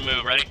 get ready to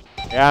move. Ready?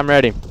 Yeah, I'm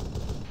ready.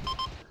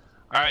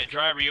 Alright,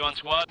 driver, you on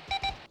squad?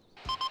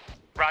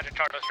 Roger,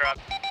 Tardo's drop.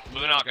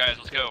 Moving out, guys.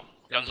 Let's go.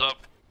 Guns up.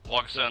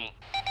 Walk us in.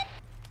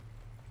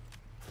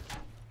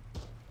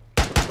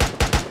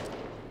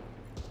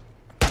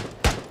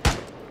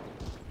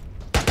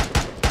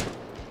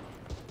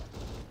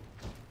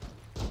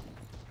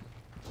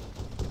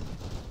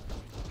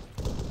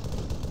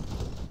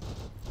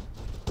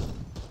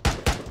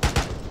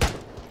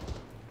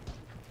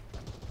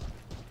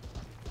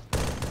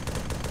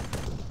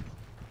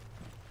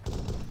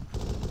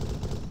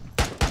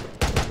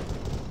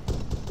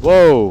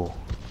 Whoa!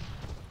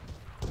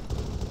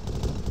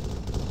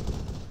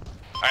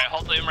 Alright,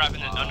 halt the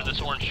MRAP under this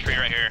orange tree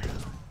right here.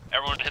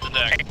 Everyone hit the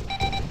deck.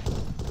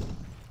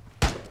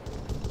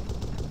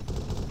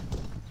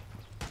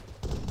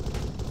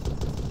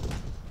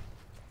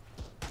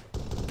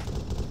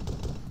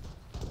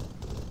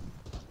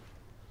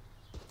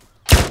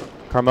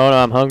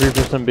 Carmona, I'm hungry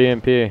for some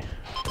BMP.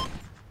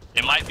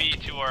 It might be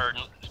to our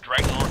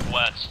direct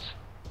northwest.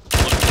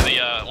 Look to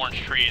the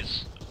orange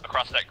trees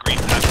across that green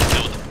patch and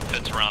deal with the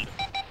pits around it.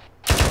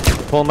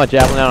 Pulling my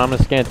javelin out, I'm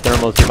gonna scan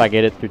thermals, see if I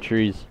get it through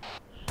trees.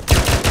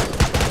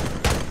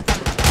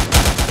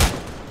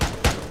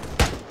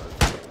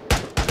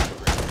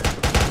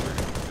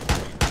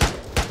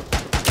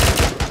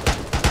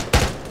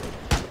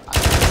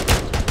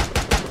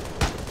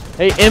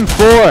 Hey,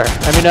 M4!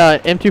 I mean,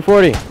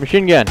 M240,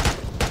 machine gun.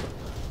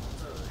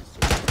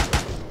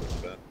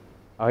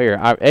 Oh, here.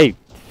 Hey,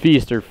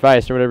 Feast or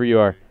Feist or whatever you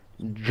are.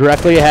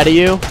 Directly ahead of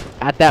you,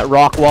 at that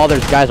rock wall,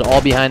 there's guys all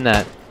behind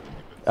that.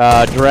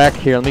 Direct,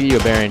 here, let me get you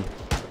a bearing.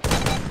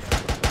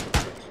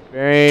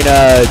 Bearing,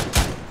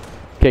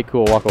 okay,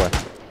 cool, walk away.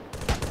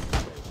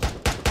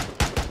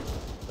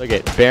 Look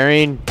at,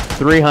 bearing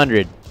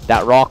 300.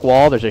 That rock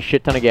wall, there's a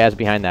shit ton of gas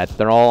behind that.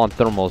 They're all on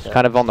thermals,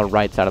 kind of on the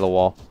right side of the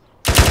wall.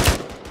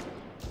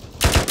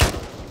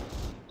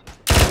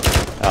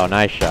 Oh,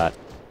 nice shot.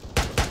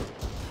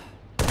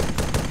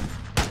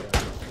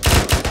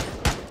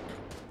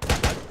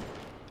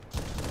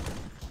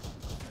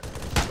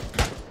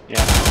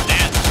 Yeah.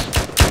 Dance.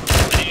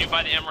 I need you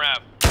by the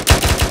MRAP.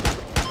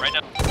 Right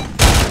now.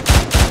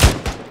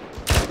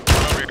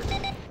 Run over here.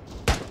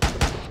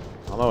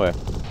 On my way.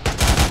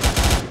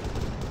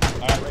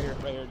 Alright, right here,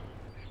 right here.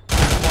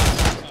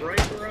 Right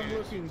where I'm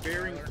looking,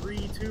 bearing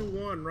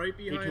 321, right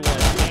behind 321.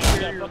 that You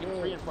interior got fucking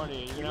wall. three in front of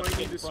you. You're You gonna have might to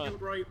need get to in front.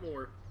 scoot right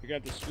more. You're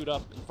gonna have to scoot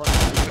up in front of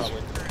you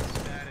probably.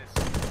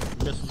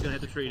 Missile's gonna hit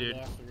the tree, dude.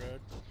 Off the road.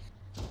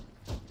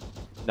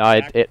 No,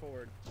 Back it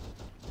forward.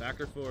 Back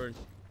or forward.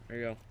 There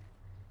you go.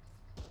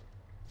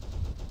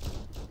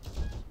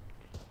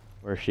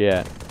 where's she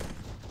at? Right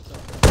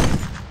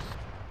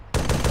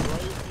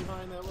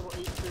behind that little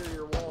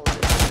interior wall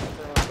right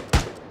there.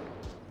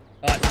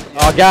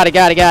 Oh, got it.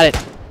 Let me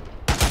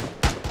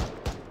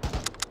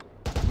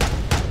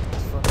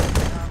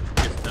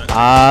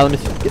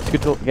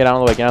get out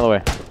of the way,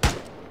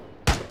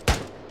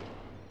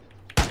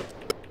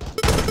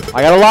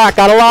 I got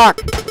a lock,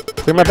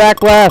 Clear my back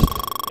blast.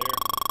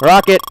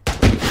 Rocket.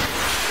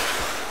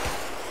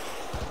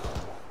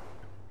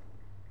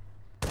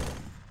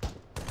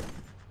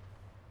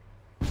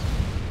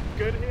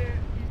 Good hit.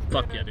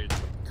 Fuck yeah, dude.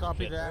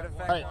 Copy Shit. that.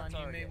 Alright. You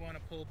may want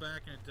to pull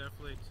back and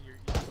definitely to your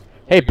east.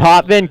 Hey,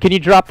 Potvin, can you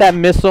drop that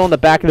missile in the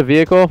back of the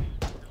vehicle?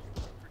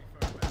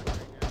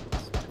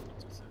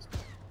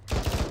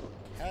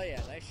 Hell yeah,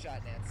 nice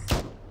shot,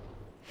 Nance.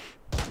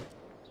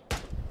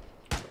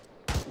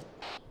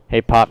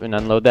 Hey, Potvin,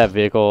 unload that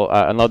vehicle.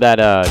 Unload that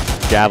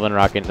javelin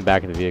rocket in the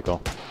back of the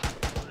vehicle.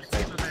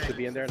 Should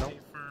be in there, no?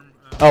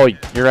 Oh,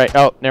 you're right.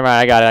 Oh, never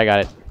mind. I got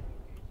it.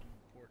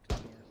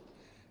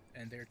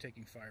 And they're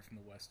taking fire from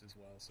the west as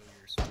well, so you're.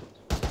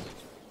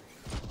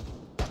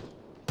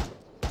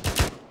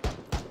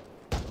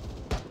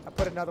 I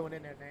put another one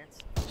in there, Nance.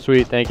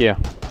 Sweet, thank you.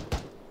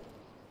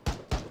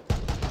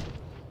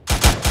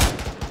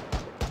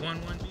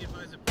 1-1, be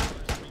advised that Brewers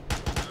will be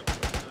moving up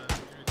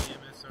through the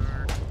MSR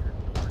north.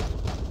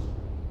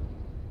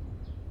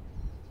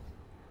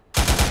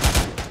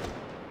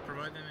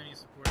 Provide them any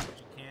support that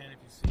you can if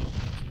you see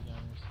any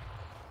gunners.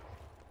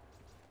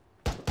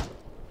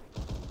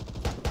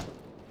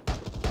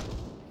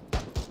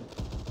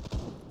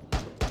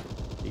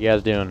 You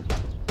guys doing?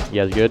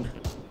 You guys good?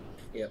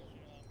 Yep.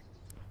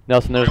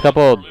 Nelson, there's a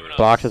couple of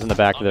boxes in the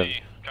back of the...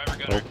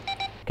 Oh.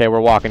 Okay, we're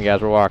walking,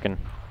 guys. We're walking.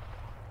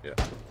 Yeah.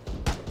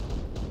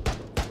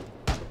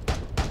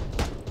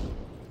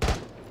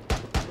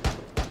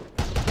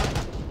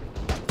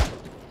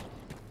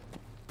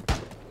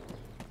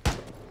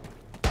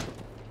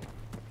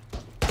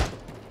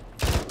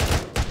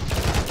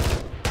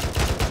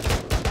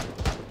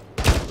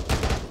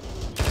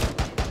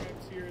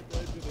 Here at the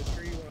edge of the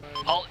tree line.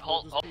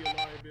 wall.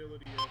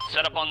 Oh.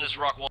 Set up on this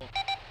rock wall.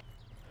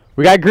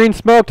 We got green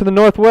smoke to the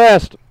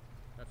northwest.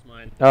 That's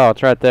mine. Oh,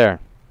 it's right there.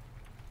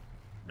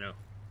 No.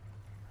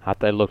 I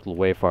thought it looked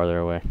way farther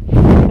away.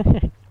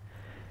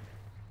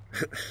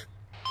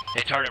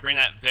 Hey, target, bring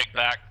that Vic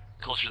back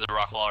closer to the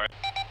rock wall, right?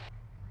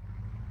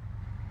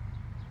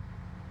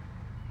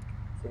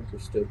 I think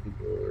there's still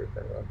people over at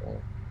that rock wall.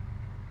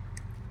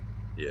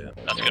 Yeah.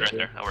 That's good right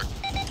there. That worked.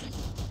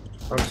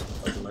 I'm just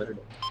fucking let it in.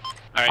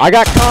 I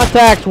got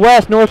contacts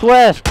west,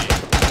 northwest.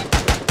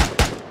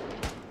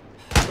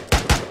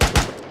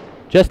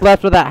 Just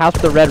left of that house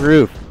with the red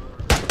roof.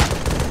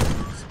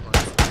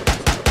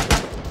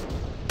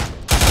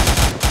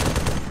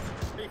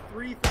 Hey,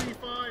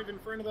 335 in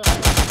front of the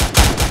house.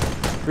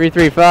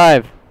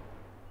 335.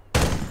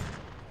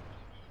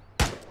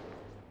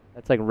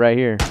 That's like right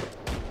here.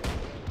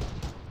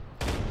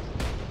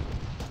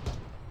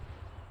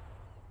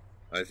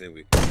 I think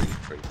we.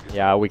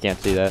 Yeah, we can't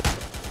see that.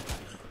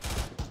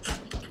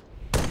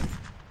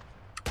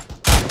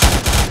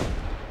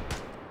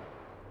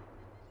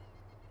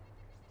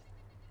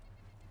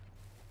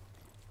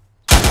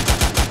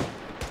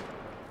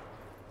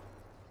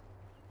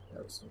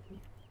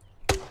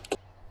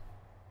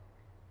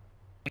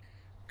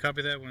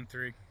 Copy that,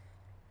 1-3.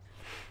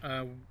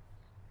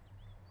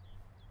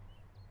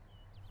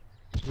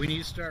 We need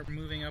to start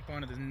moving up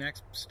onto the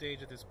next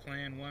stage of this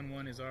plan.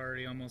 1-1 is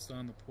already almost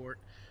on the port.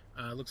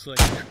 Looks like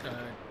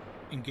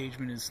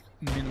engagement is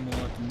minimal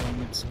at the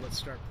moment, so let's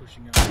start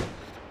pushing up.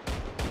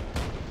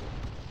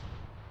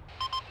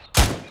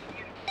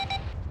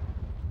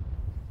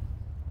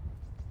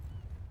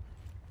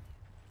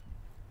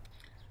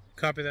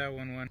 Copy that,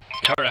 1-1.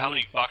 Target, how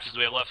many boxes do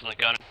we have left in the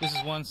gun? This is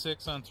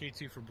 1-6 on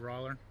 3-2 for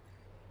Brawler.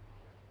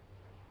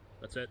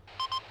 That's it.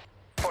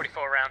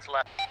 44 rounds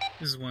left.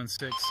 This is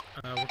 1-6.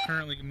 We're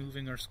currently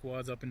moving our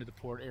squads up into the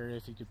port area.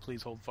 If you could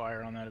please hold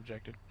fire on that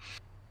objective.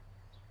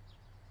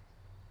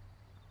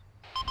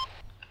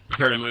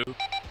 Prepare to move.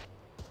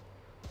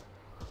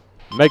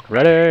 Make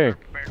ready.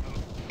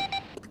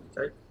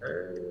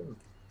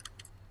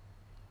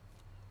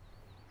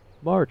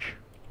 March.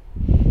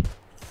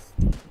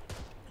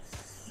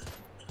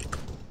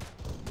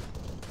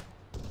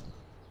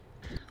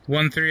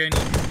 I need you to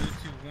move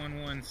to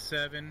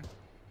 117,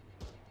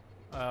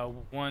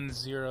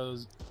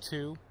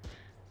 102,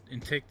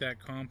 and take that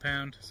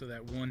compound so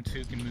that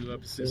 1-2 can move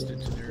up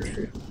assisted to their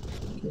area.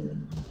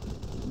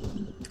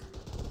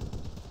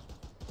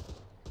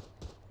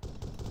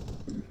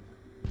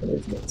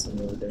 Let's get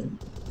some over there.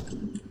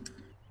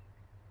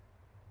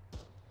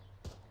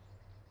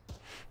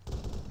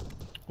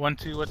 One,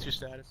 two, what's your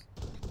status?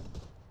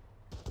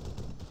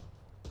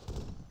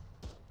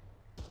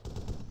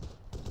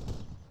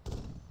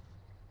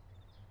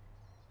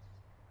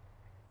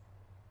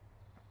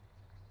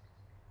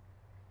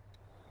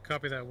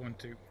 Copy that,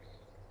 1-2.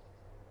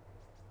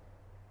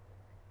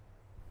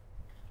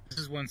 This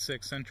is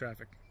 1-6, send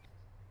traffic.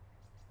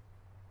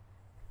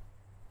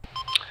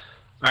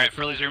 Alright,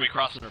 friendlies are gonna be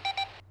crossing her.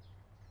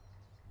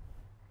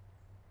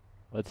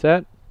 What's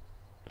that?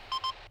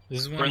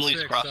 This is 1-6,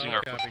 friendlies crossing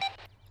our. copy.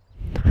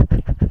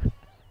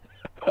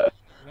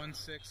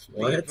 1-6, be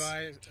What?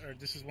 advised, or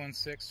this is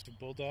 1-6 to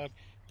Bulldog.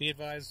 Be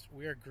advised,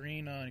 we are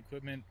green on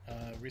equipment.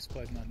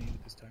 Resupply is not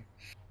needed this time.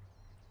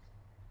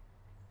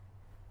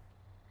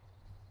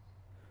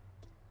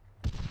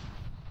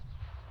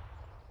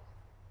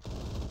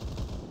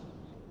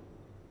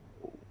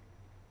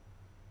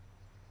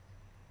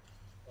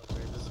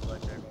 Okay, this is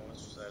Blackjack 1.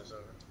 What's your status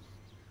over?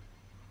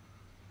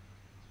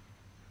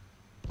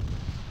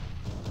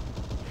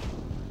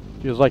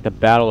 Feels like the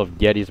Battle of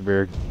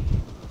Gettysburg.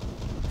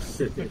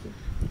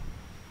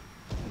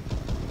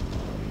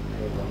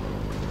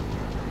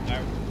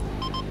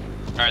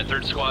 Alright,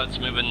 third squad's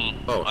moving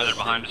either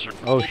behind us or.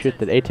 Oh shit,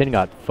 the A-10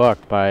 got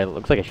fucked by,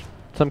 looks like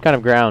some kind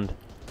of ground.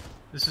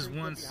 This is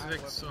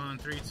 1-6 on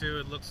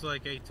 3-2. It looks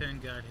like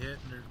A-10 got hit,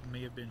 or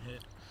may have been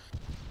hit.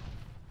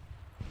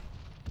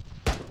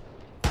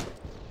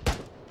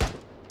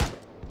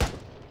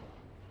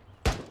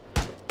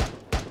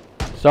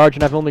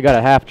 Sergeant, I've only got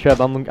a half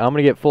chub. I'm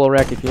gonna get full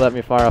wreck if you let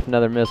me fire off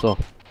another missile.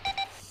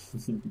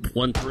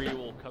 1-3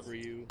 will cover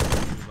you.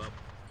 Move up.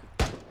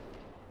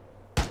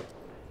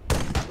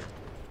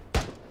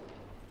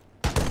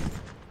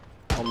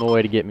 On the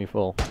way to get me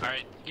full.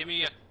 Alright, give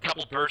me a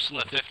couple bursts in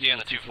the 50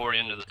 and the 240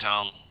 into the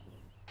town.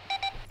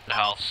 The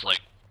house,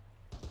 like,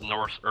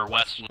 north or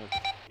west. Yeah, right,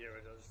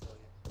 I'll just follow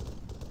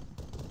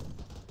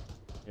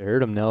you. You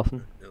heard him,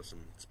 Nelson. Nelson,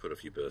 let's put a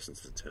few bursts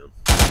into the town.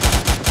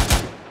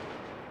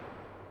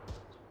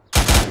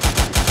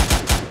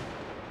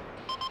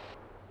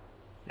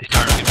 Hey,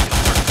 target, give me a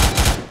couple bursts.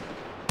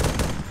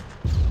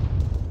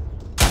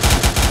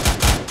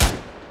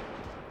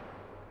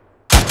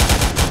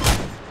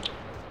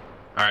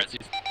 Alright, see.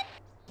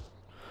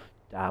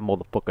 Die,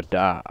 motherfucker,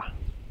 die.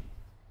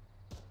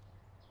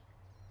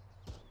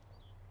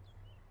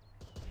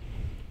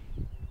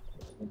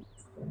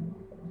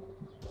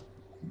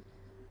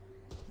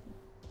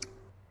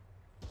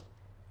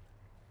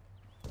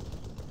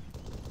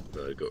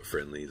 Got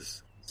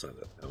friendlies Inside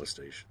that power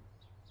station.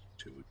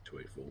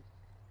 284.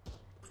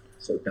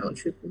 So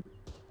downshipping?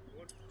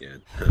 Yeah,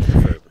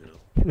 preferably not.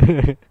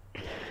 I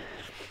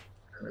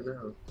don't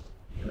know.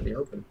 Out in the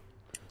open.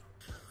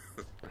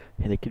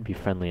 Hey, they could be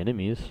friendly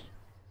enemies.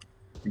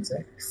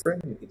 Exactly.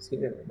 Friendlies. You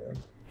never know.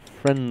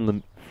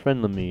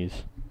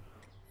 Friendlimies.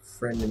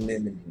 Friend and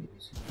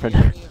enemies. The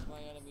enemy of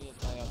my enemy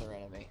is my other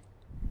enemy.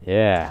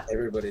 Yeah.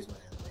 Everybody's my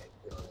enemy.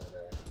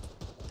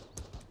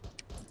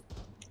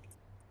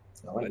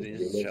 I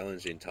didn't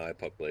challenge the entire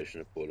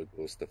population of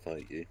Podagorsk to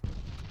fight you.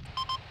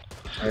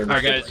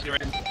 Alright guys, get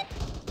ready.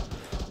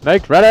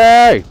 Make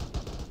ready!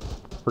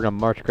 We're gonna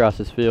march across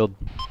this field.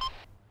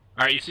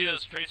 Alright, you see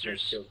those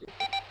tracers?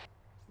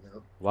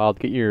 No. Wild,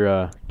 get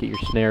your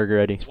snare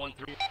ready. It's 1-3.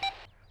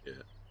 Yeah.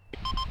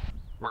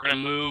 We're gonna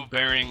move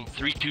bearing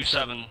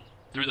 327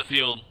 through the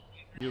field.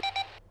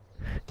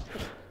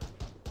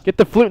 Get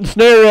the flute and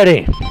snare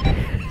ready!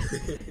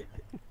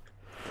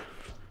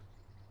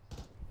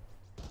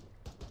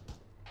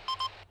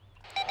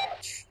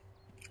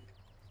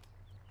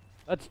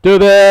 Let's do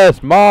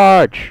this!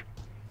 March!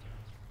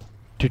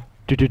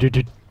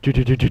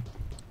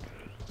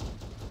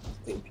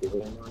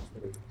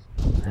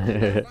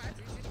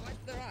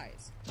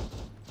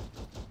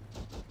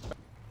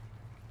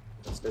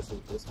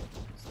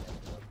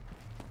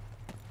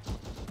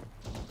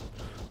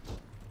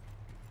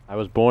 I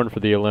was born for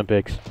the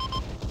Olympics.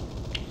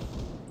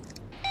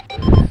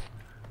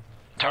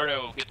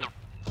 Tardo, get the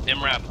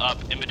MRAP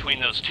up in between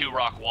those two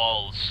rock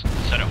walls.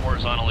 Set it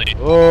horizontally.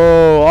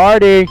 Oh,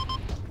 Artie!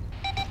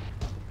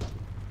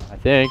 I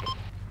think.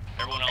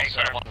 Everyone else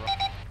set up on the rock.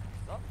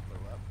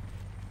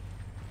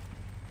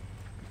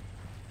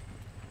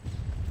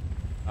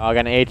 Oh, I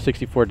got an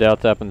H-64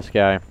 Delta up in the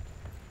sky.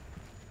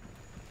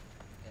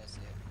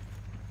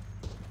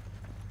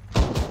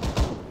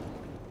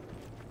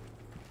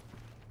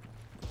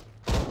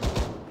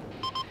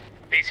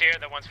 Base here,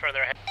 that one's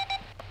further ahead. A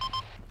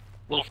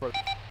little further.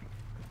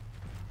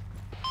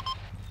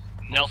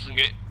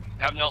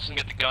 Have Nelson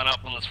get the gun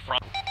up on this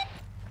front.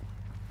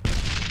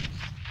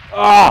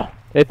 Ah!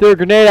 They threw a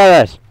grenade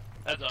at us!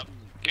 Heads up.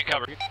 Get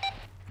cover.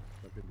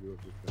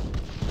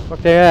 Fuck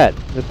they at?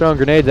 They're throwing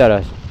grenades at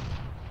us.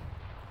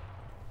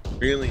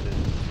 Really?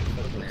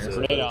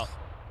 Grenade out.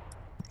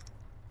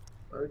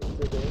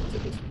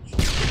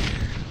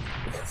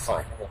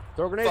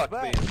 Throw grenades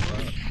back.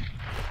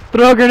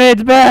 Throw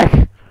grenades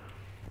back!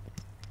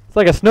 It's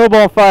like a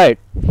snowball fight.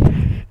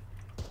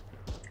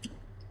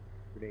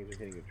 Grenades are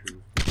hitting a tree.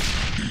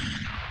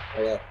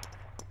 Oh yeah.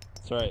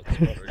 That's right.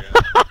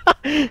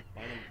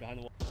 Behind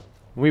the wall.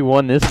 We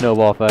won this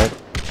snowball fight.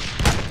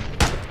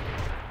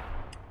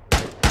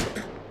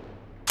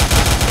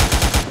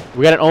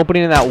 We got an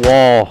opening in that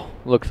wall,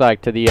 looks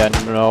like, to the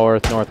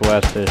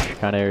northwest-ish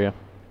kind of area.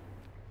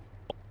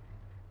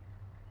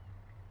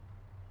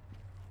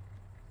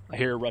 I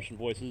hear Russian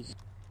voices.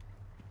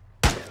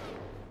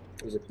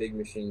 There's a big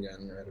machine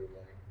gun right over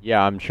there.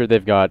 Yeah, I'm sure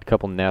they've got a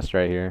couple nests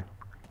right here.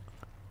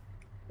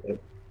 Yep.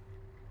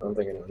 I don't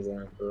think anyone's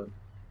there, but...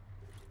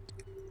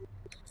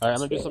 Alright, I'm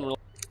gonna do something real...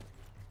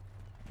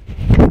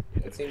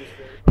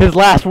 His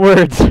last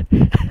words.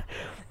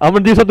 I'm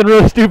gonna do something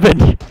really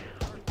stupid. Who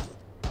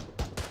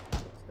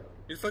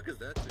the fuck is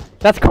that dude?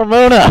 That's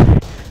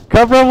Carmona!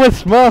 Cover him with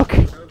smoke!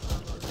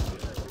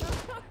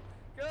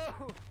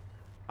 Go!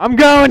 I'm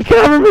going!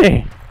 Cover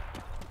me!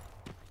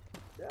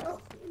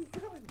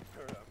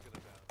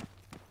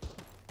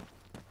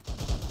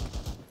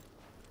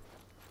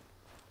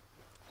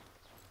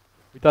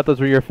 We thought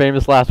those were your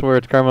famous last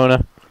words,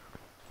 Carmona.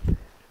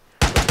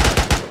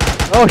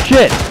 Oh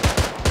shit!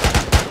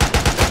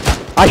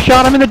 I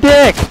shot him in the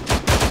dick!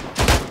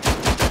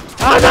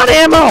 I'm out of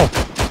ammo!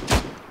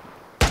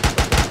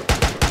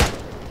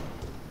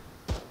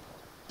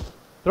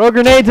 Throw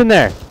grenades in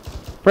there!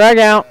 Frag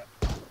out!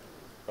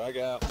 Frag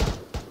out.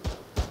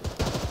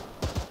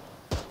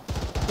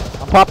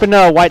 I'm popping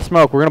white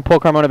smoke. We're gonna pull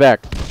Carmona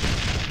back.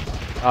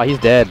 Oh, he's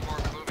dead.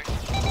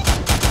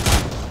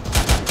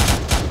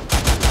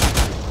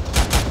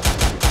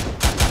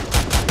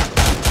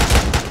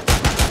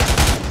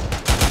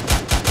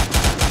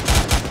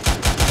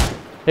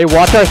 Hey,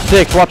 watch our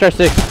 6, watch our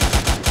 6.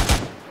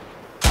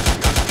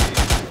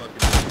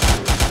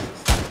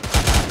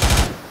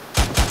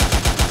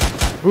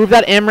 Move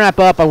that MRAP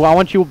up. I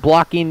want you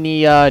blocking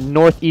the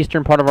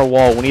northeastern part of our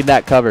wall. We need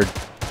that covered.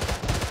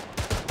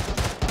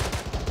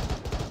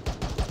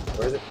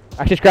 Where is it?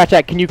 Actually, scratch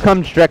that. Can you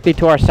come directly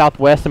to our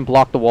southwest and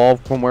block the wall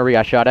from where we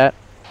got shot at?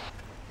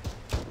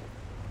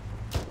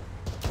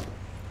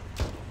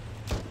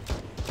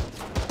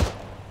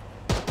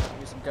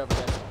 Use some cover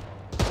there.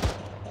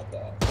 Not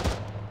that.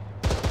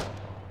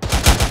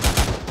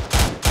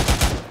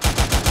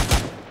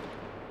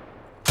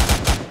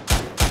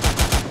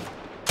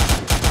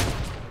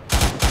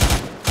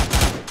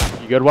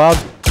 You good, Wild?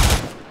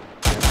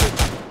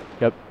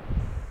 Yep.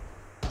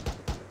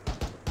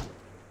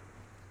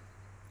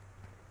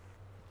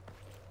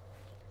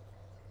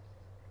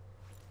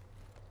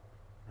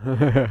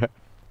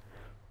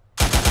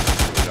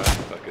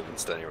 Fuckers. I've been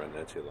standing around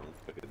there too long.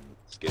 Fucking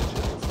scared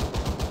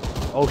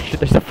shitless. Oh shit,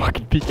 there's a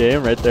fucking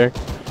PKM right there.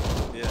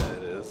 Yeah,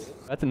 it is.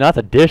 That's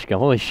a dish gun,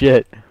 holy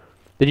shit.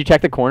 Did you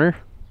check the corner?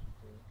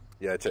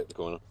 Yeah, I checked the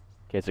corner.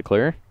 Okay, is it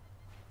clear?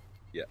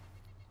 Yeah.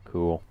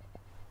 Cool.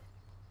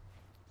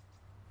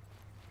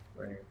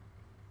 Right.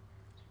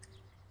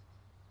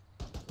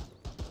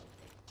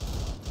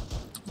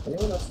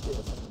 Anyone else give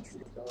us some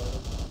tree fellow?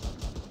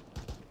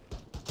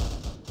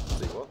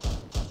 See what?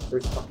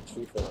 First fucking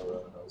tree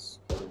fellow I was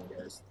holding you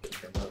guys.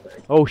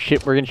 Oh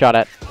shit, we're getting shot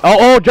at.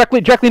 Oh,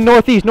 directly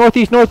northeast.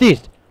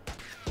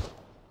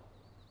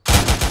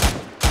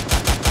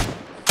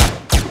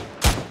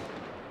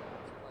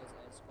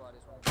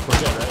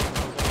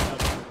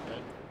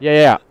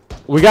 Yeah.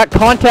 We got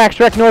contacts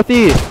direct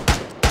northeast.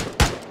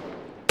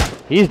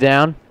 He's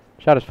down.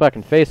 Shot his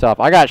fucking face off.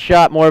 I got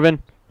shot, Morvin.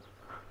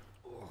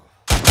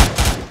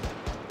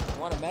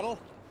 Want a medal?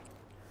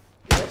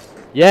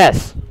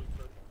 Yes.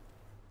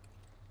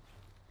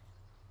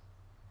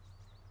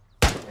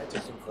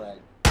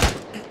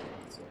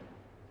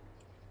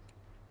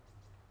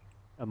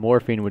 A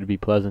morphine would be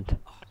pleasant.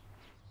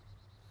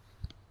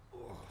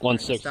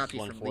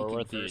 1614, we're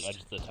at the edge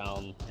of the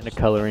town. And a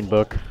coloring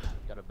book.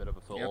 Got a bit of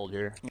a foothold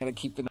here. Gotta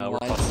keep it in we're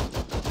line.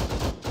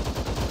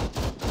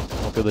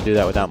 Won't be able to do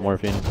that without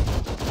morphine.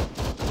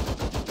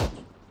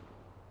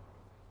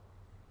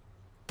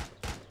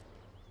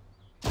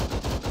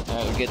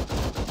 Alright, we're good.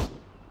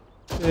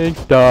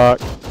 Thanks, Doc.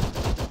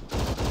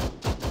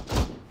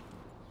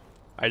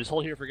 I just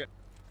hold here for good.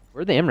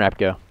 Where'd the MRAP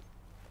go?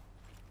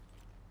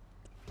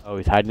 Oh,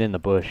 he's hiding in the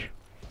bush.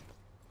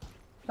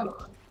 Come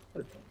on.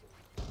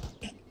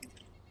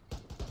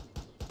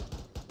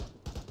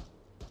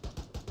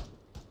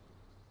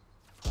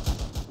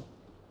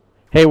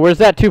 Hey, where's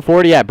that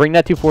 240 at? Bring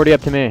that 240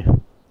 up to me.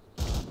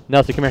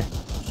 Nelson, come here.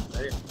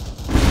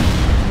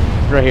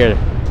 Right here.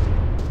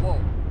 Whoa.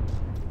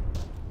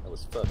 That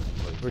was fun.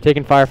 We're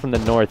taking fire from the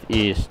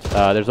northeast.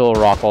 There's a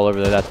little rock wall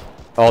over there.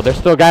 Oh, there's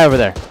still a guy over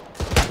there.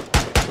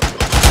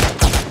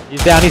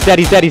 He's down. He's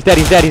dead.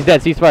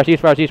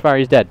 Ceasefire.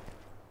 He's dead.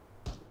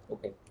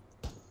 Okay.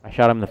 I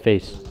shot him in the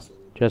face.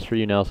 Just for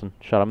you, Nelson.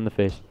 Shot him in the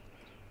face.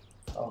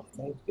 Oh,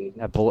 thanks, baby.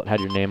 That bullet had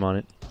your name on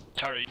it.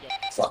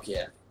 Fuck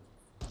yeah.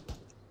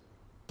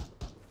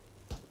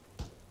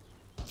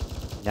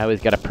 Now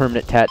he's got a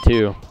permanent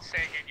tattoo. Say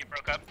again, you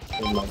broke up.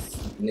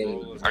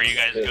 Are you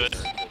guys good?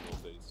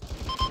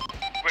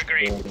 We're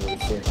green.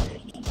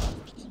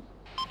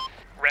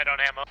 Red on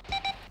ammo.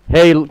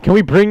 Hey, can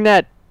we bring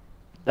that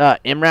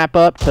MRAP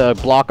up to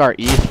block our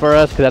east for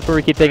us? Because that's where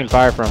we keep taking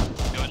fire from.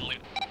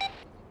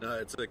 No,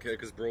 it's okay,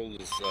 because Brawl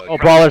is... Oh,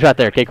 Brawler's right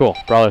there. Okay, cool.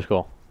 Brawler's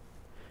cool.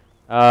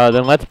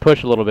 Then let's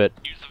push a little bit.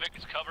 Use the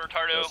Vic's cover,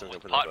 Tardo,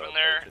 with Platoon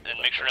there, and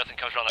make sure nothing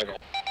comes around that goal.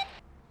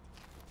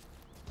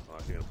 Oh,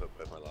 I'm going to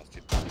put my last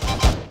two.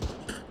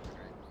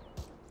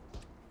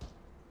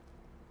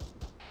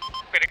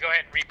 We're gonna go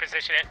ahead and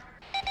reposition it.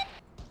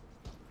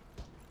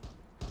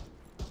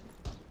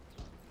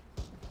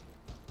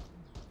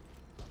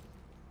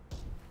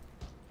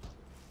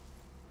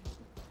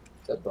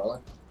 Is that Brawler?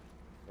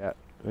 Yeah,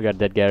 we got a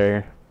dead guy right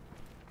here.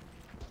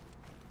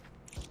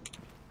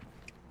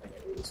 I got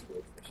really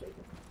scared for a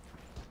second.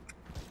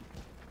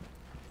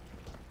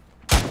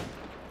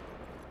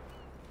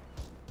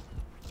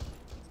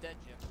 He's dead,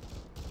 Jim.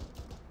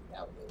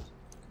 Now it is.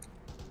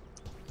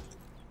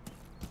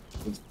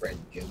 He's friend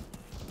Jim.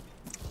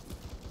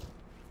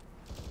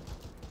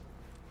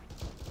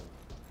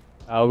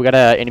 We got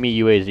a enemy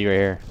UAZ right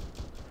here.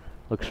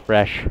 Looks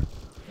fresh.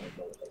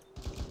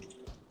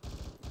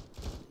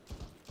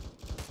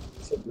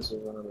 So this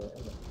is one of the...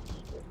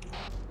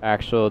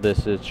 Actually,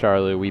 this is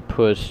Charlie. We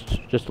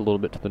pushed just a little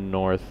bit to the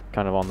north,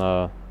 kind of on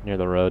the near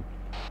the road.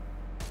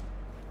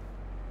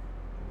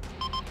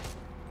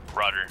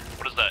 Roger.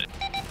 What is that?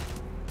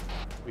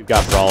 We've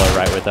got Brawler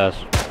right with us.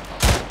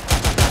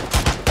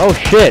 Oh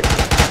shit!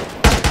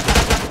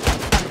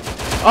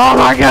 Oh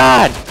my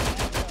god!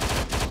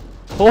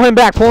 Pull him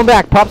back,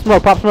 pop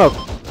smoke.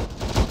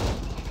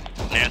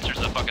 Answer's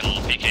a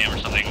fucking PKM or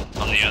something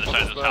on the other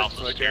side of this house,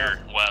 this here,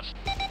 west.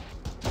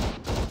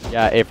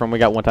 Yeah, Ephraim, we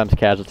got one times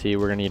casualty.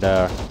 We're gonna need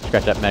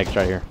scratch that Megs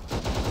right here.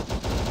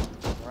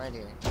 Right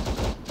here.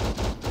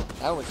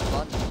 That was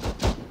fun.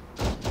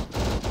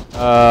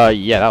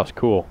 Yeah, that was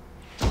cool.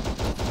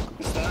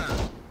 What's that?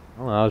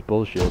 Oh, that was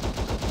bullshit.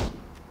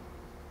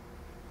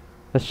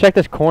 Let's check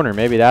this corner.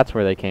 Maybe that's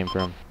where they came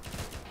from.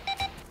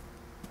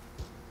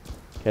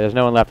 Okay, there's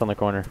no one left on the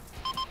corner.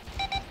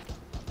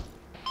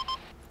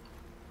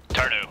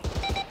 Tardo.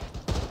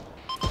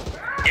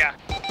 Yeah.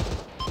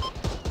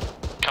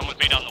 Come with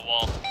me down the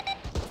wall.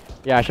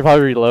 Yeah, I should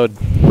probably reload.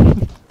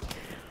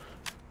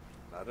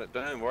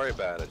 Don't worry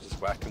about it,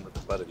 just whack him with the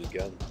butt of your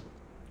gun.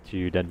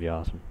 Dude, that'd be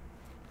awesome.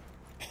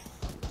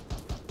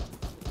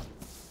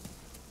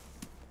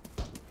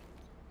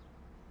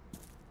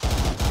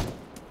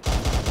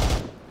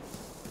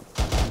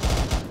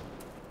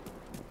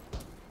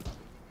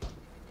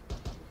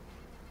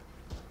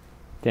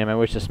 Damn, I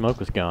wish the smoke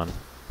was gone.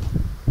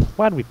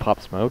 Why did we pop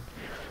smoke?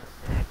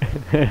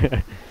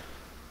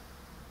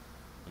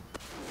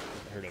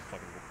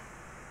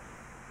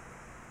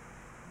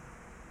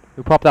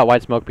 Who popped that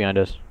white smoke behind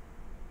us?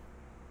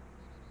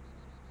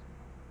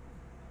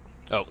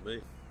 Oh.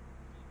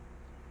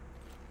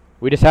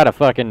 We just had a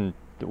fucking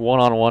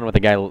one-on-one with a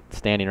guy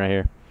standing right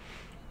here.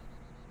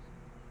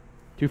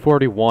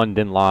 241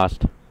 then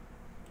lost.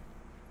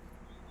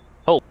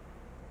 Oh.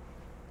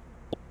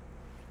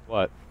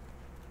 What?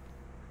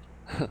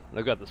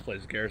 They've got this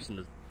place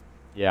garrisoned.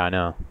 Yeah, I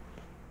know.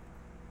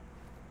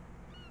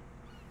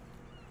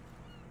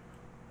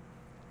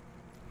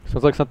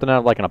 Sounds like something out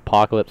of like an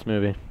apocalypse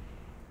movie.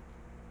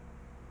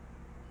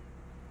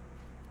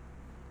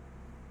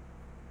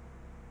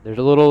 There's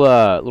a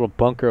little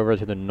bunker over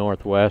to the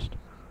northwest.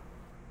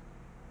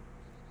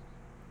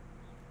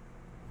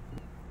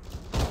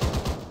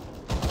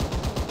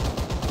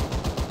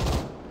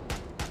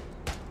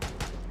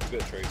 We've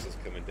got traces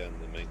coming down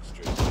the main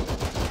street.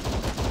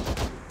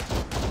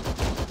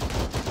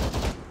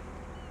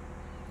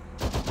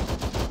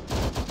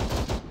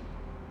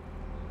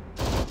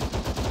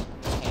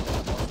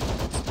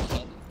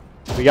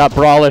 We got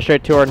brawler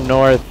straight to our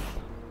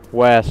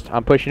northwest.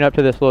 I'm pushing up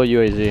to this little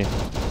UAZ.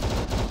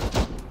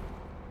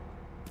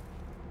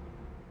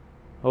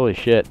 Holy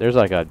shit, there's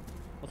like a...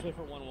 Let's wait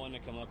for 1-1 to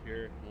come up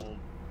here, and we'll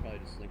probably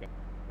just sneak up.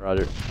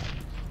 Roger.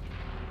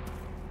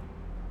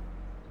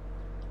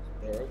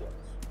 There it was.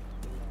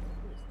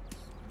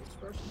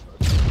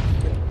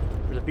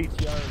 There's a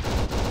BTR.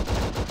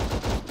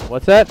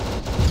 What's that?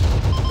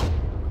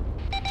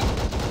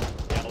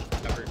 Yeah, we'll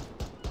cover.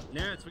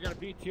 Nance, we got a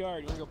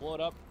BTR. You wanna go blow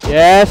it up?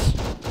 Yes!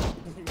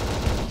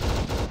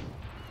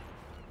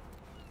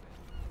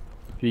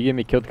 If you get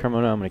me killed,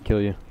 Carmona, I'm gonna kill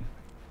you.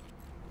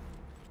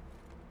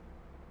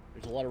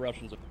 There's a lot of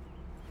Russians.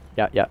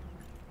 Yeah, yeah.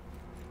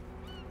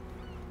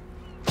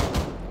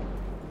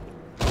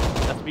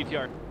 That's the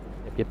BTR.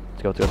 Yep, yep.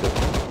 Let's go, let's go, let's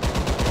go.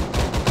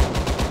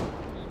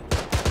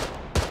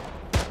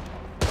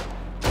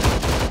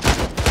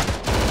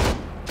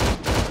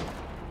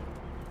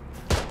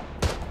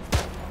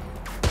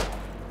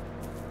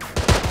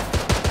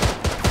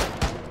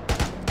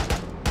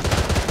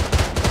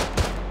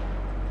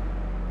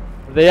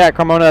 Where they at,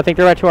 Carmona? I think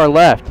they're right to our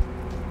left.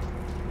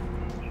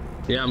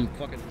 Yeah, I'm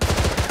fucking...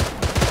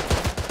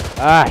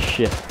 Ah,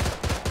 shit.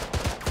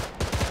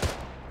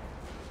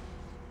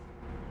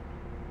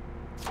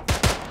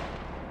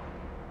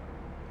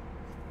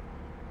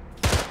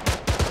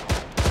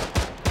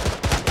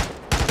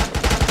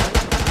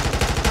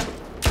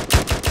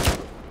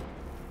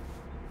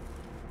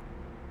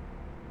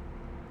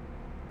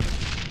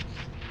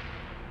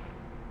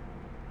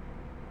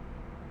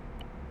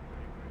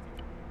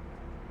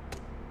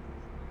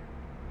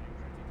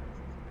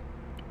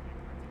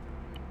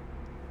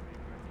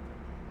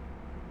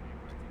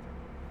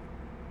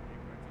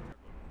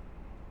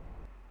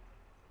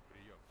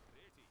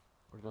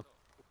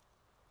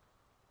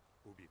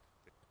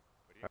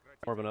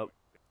 Orbing up.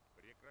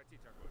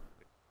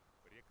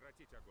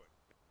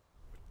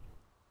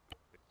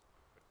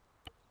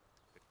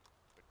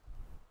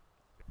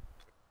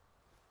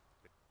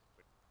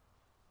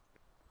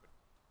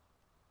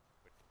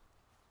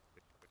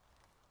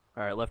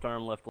 Alright, left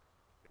arm, left.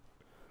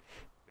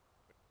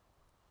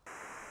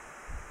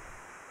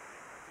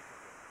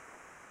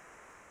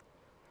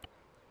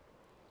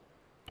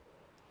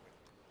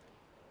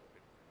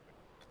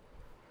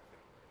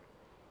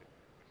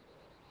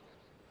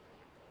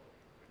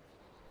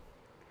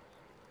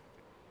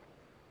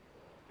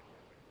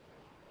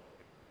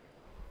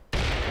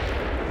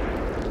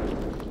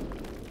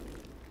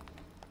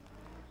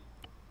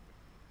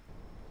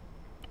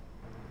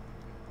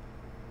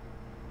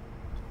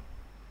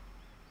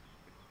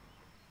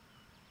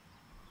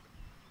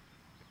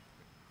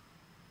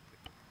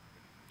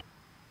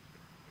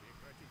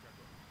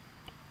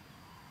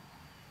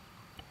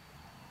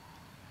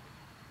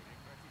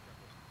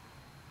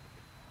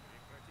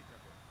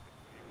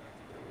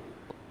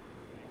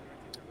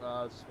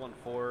 This is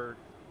 1-4.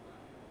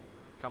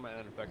 Combat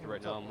unaffected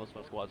right now. Most of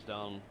my squad's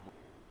down.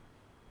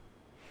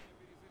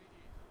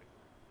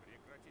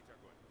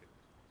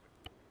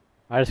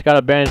 I just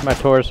gotta bandage my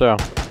torso.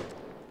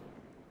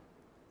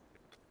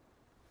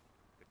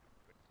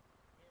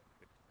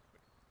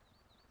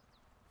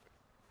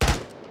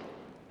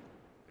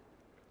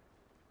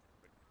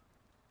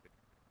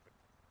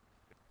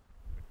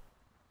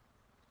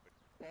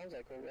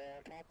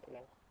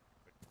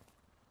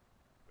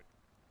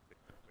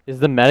 Is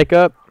the medic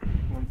up?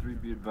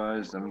 1-3, be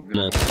advised. I'm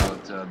gonna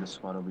about this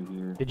squad over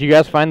here. Did you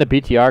guys find the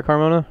BTR,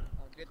 Carmona?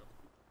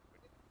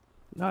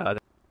 No.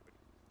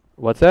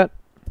 What's that?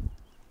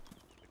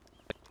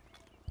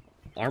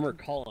 Armored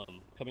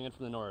column coming in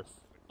from the north.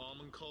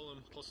 Armored column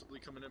possibly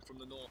coming in from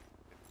the north.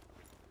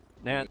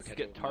 Nance,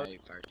 get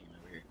target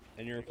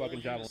and your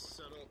fucking javelin.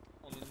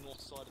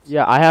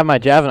 Yeah, I have my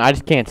javelin. I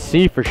just can't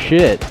see for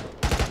shit.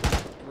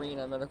 Green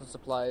on medical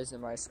supplies,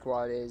 and my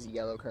squad is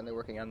yellow, currently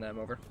working on them,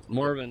 over.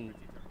 Morven,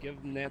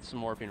 give Nance some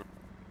morphine.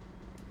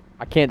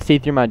 I can't see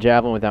through my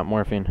javelin without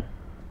morphine.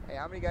 Hey,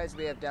 how many guys do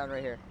we have down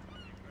right here?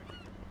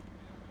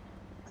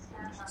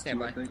 Stand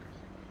by.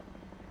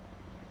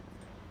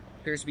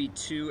 Appears to be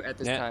 2 at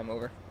this time,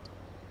 over.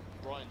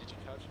 Brian, did you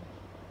catch him?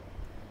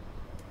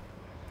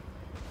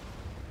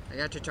 I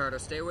got you, Tardo.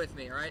 Stay with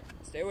me, alright?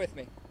 Stay with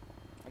me.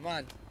 Come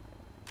on.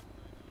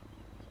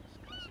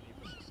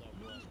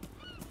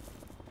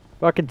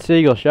 Fucking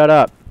Seagull, shut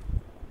up.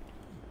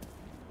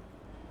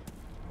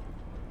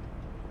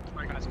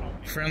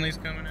 Friendly's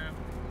coming out.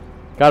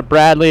 Got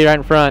Bradley right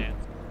in front.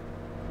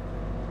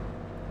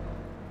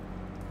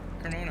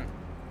 Carmona.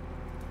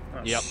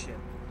 Oh, Yep. shit.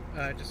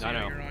 Just so I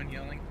know. you're on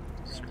yelling.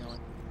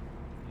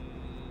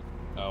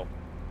 Oh.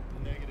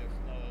 Negative.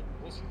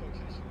 What's your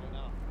location right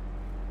now?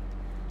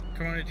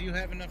 Carmona, do you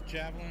have enough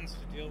javelins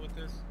to deal with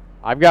this?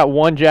 I've got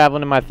one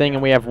javelin in my thing,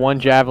 and we have one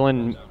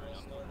javelin.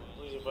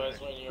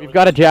 We've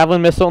got a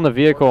javelin missile in the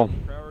vehicle.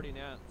 Priority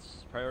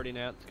Nats. Priority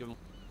Nats. Give them.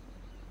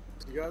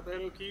 You got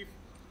that, O'Keefe?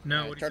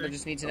 No, what do you Tardo say?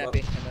 just needs an epi,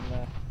 and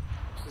then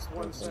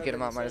Just get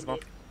him out, might as well.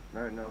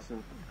 Alright,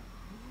 Nelson.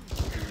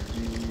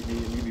 You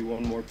need maybe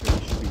one more pin,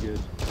 should be good.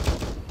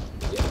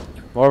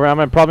 Well, I'm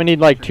gonna probably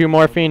need like 2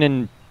 morphine,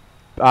 and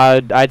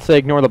I'd say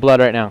ignore the blood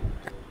right now.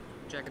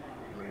 Check it.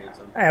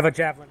 I have a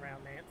javelin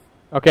round, Nance.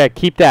 Okay,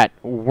 keep that.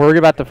 We're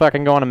about to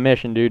fucking go on a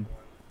mission, dude.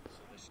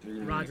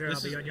 Roger, This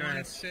I'll is be on your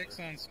ass. 1-6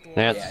 on score.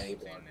 Nance.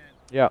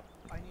 Yeah.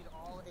 I need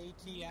all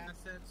AT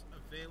assets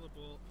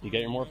available. You get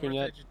your on the morphine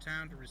north yet? edge of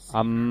town to receive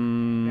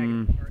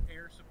Our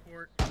air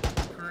support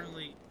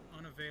currently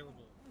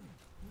unavailable.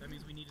 That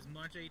means we need as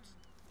much AT.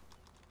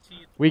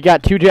 We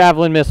got 2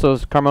 javelin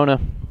missiles,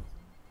 Carmona.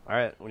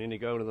 Alright, we need to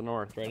go to the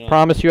north right now.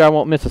 Promise you I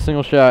won't miss a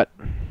single shot.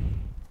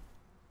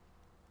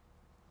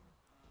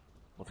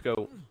 Let's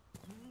go.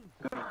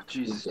 Oh,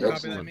 Jesus.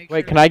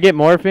 Wait, can I get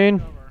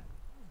morphine?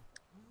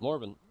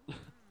 Morven.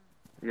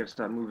 You gotta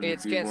stop moving.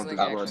 It's if you want canceling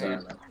this blood,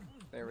 action. dude.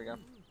 There we go.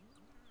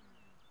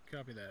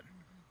 Copy that.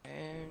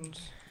 And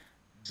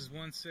This is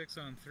 1-6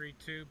 on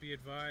 3-2. Be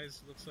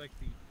advised, looks like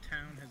the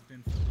town has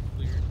been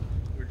fully cleared.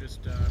 We're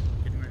just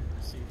getting ready to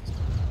receive this.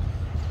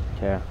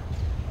 Okay.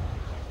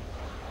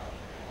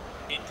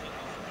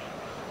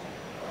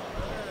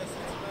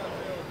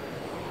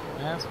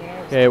 That's what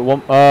I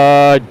was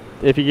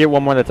Okay, if you get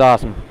one more, that's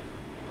awesome.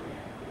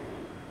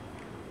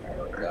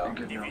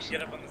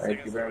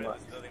 Thank you very much.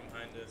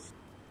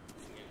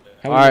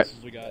 How Alright.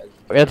 missiles we got?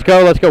 Let's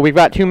go, let's go. We've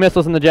got 2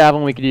 missiles in the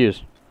javelin we could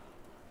use.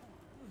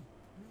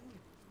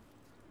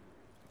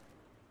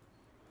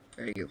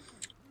 there you go.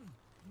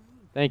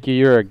 Thank you,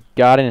 you're a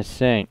god and a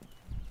saint.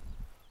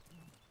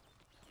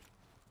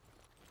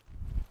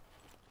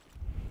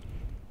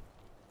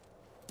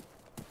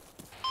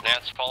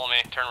 Nance, follow me.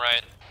 Turn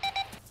right.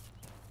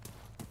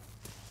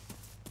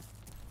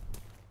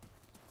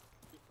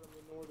 From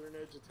the northern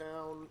edge of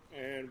town,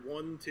 and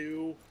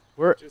 1-2.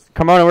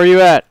 Carmona, where you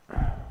at?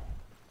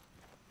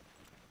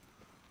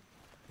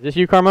 Is this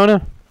you,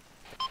 Carmona?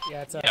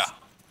 Yeah, it's us. Yeah.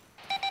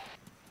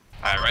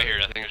 Alright, right here.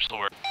 I think there's still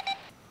work.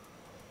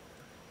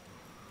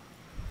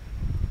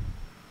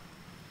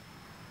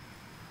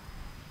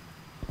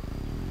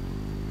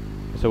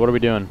 So what are we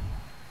doing?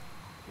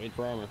 Wait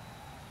for armor.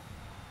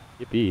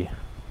 Yippee.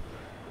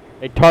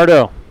 Hey,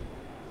 Tardo.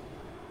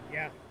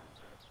 Yeah.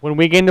 When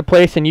we get into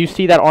place and you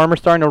see that armor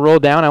starting to roll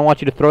down, I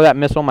want you to throw that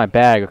missile in my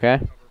bag, okay?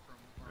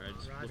 Alright,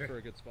 just look for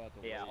a good spot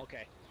to Yeah,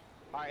 okay.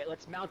 Alright,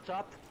 let's mount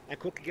up and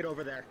quickly get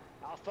over there.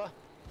 Alpha?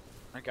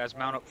 Alright guys,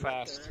 mount up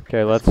fast.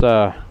 Okay, let's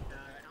Alpha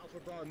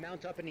Bravo,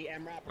 mount up in the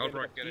MRAP. We're Roadwork,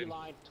 gonna get in.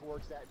 beeline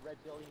towards that red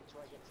building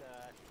until I get to...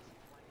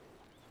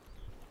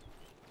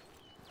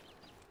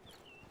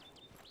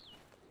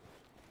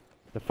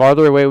 The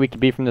farther away we can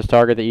be from this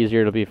target, the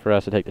easier it'll be for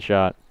us to take the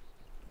shot.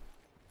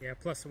 Yeah,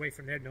 plus away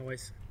from that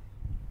noise.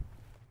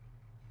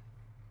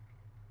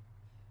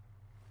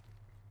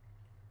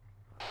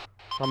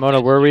 Ramona,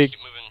 where are we?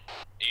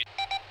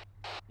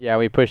 Yeah,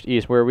 we pushed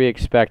east. Where are we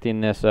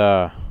expecting this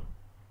armor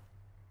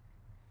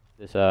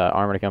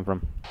to come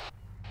from?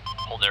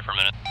 Hold there for a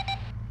minute.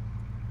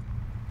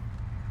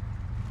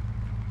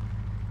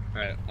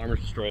 Alright, armor's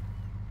destroyed.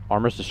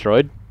 Armor's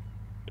destroyed?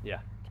 Yeah.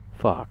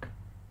 Fuck.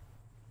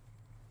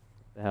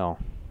 The hell?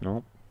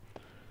 Nope.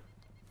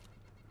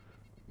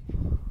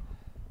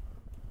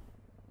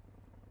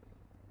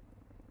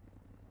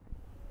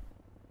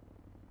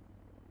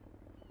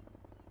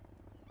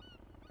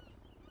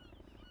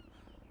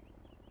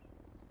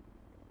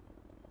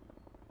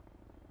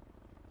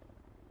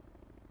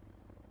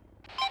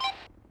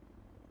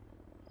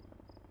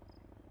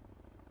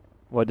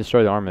 What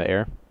destroyed the armor? The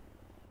air?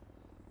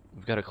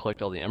 We've got to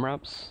collect all the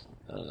MRAPs.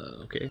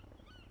 Okay.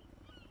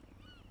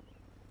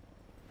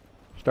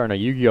 Starting a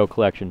Yu-Gi-Oh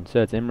collection.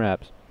 Sets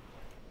MRAPs.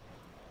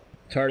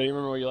 Tar, do you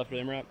remember where you left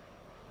your MRAP?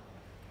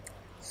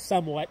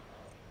 Somewhat.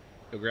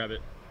 Go grab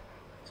it.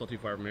 It's not too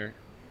far from here.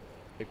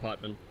 Big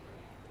potman.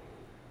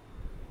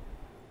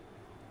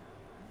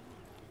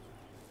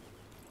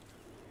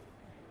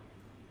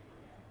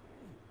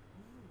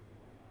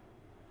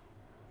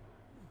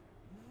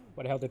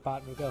 Where the hell did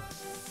Botany go?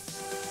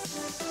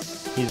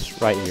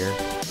 He's right here.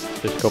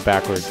 Just go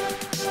backwards.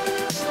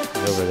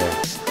 He's over there.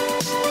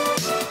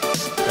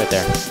 Right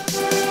there.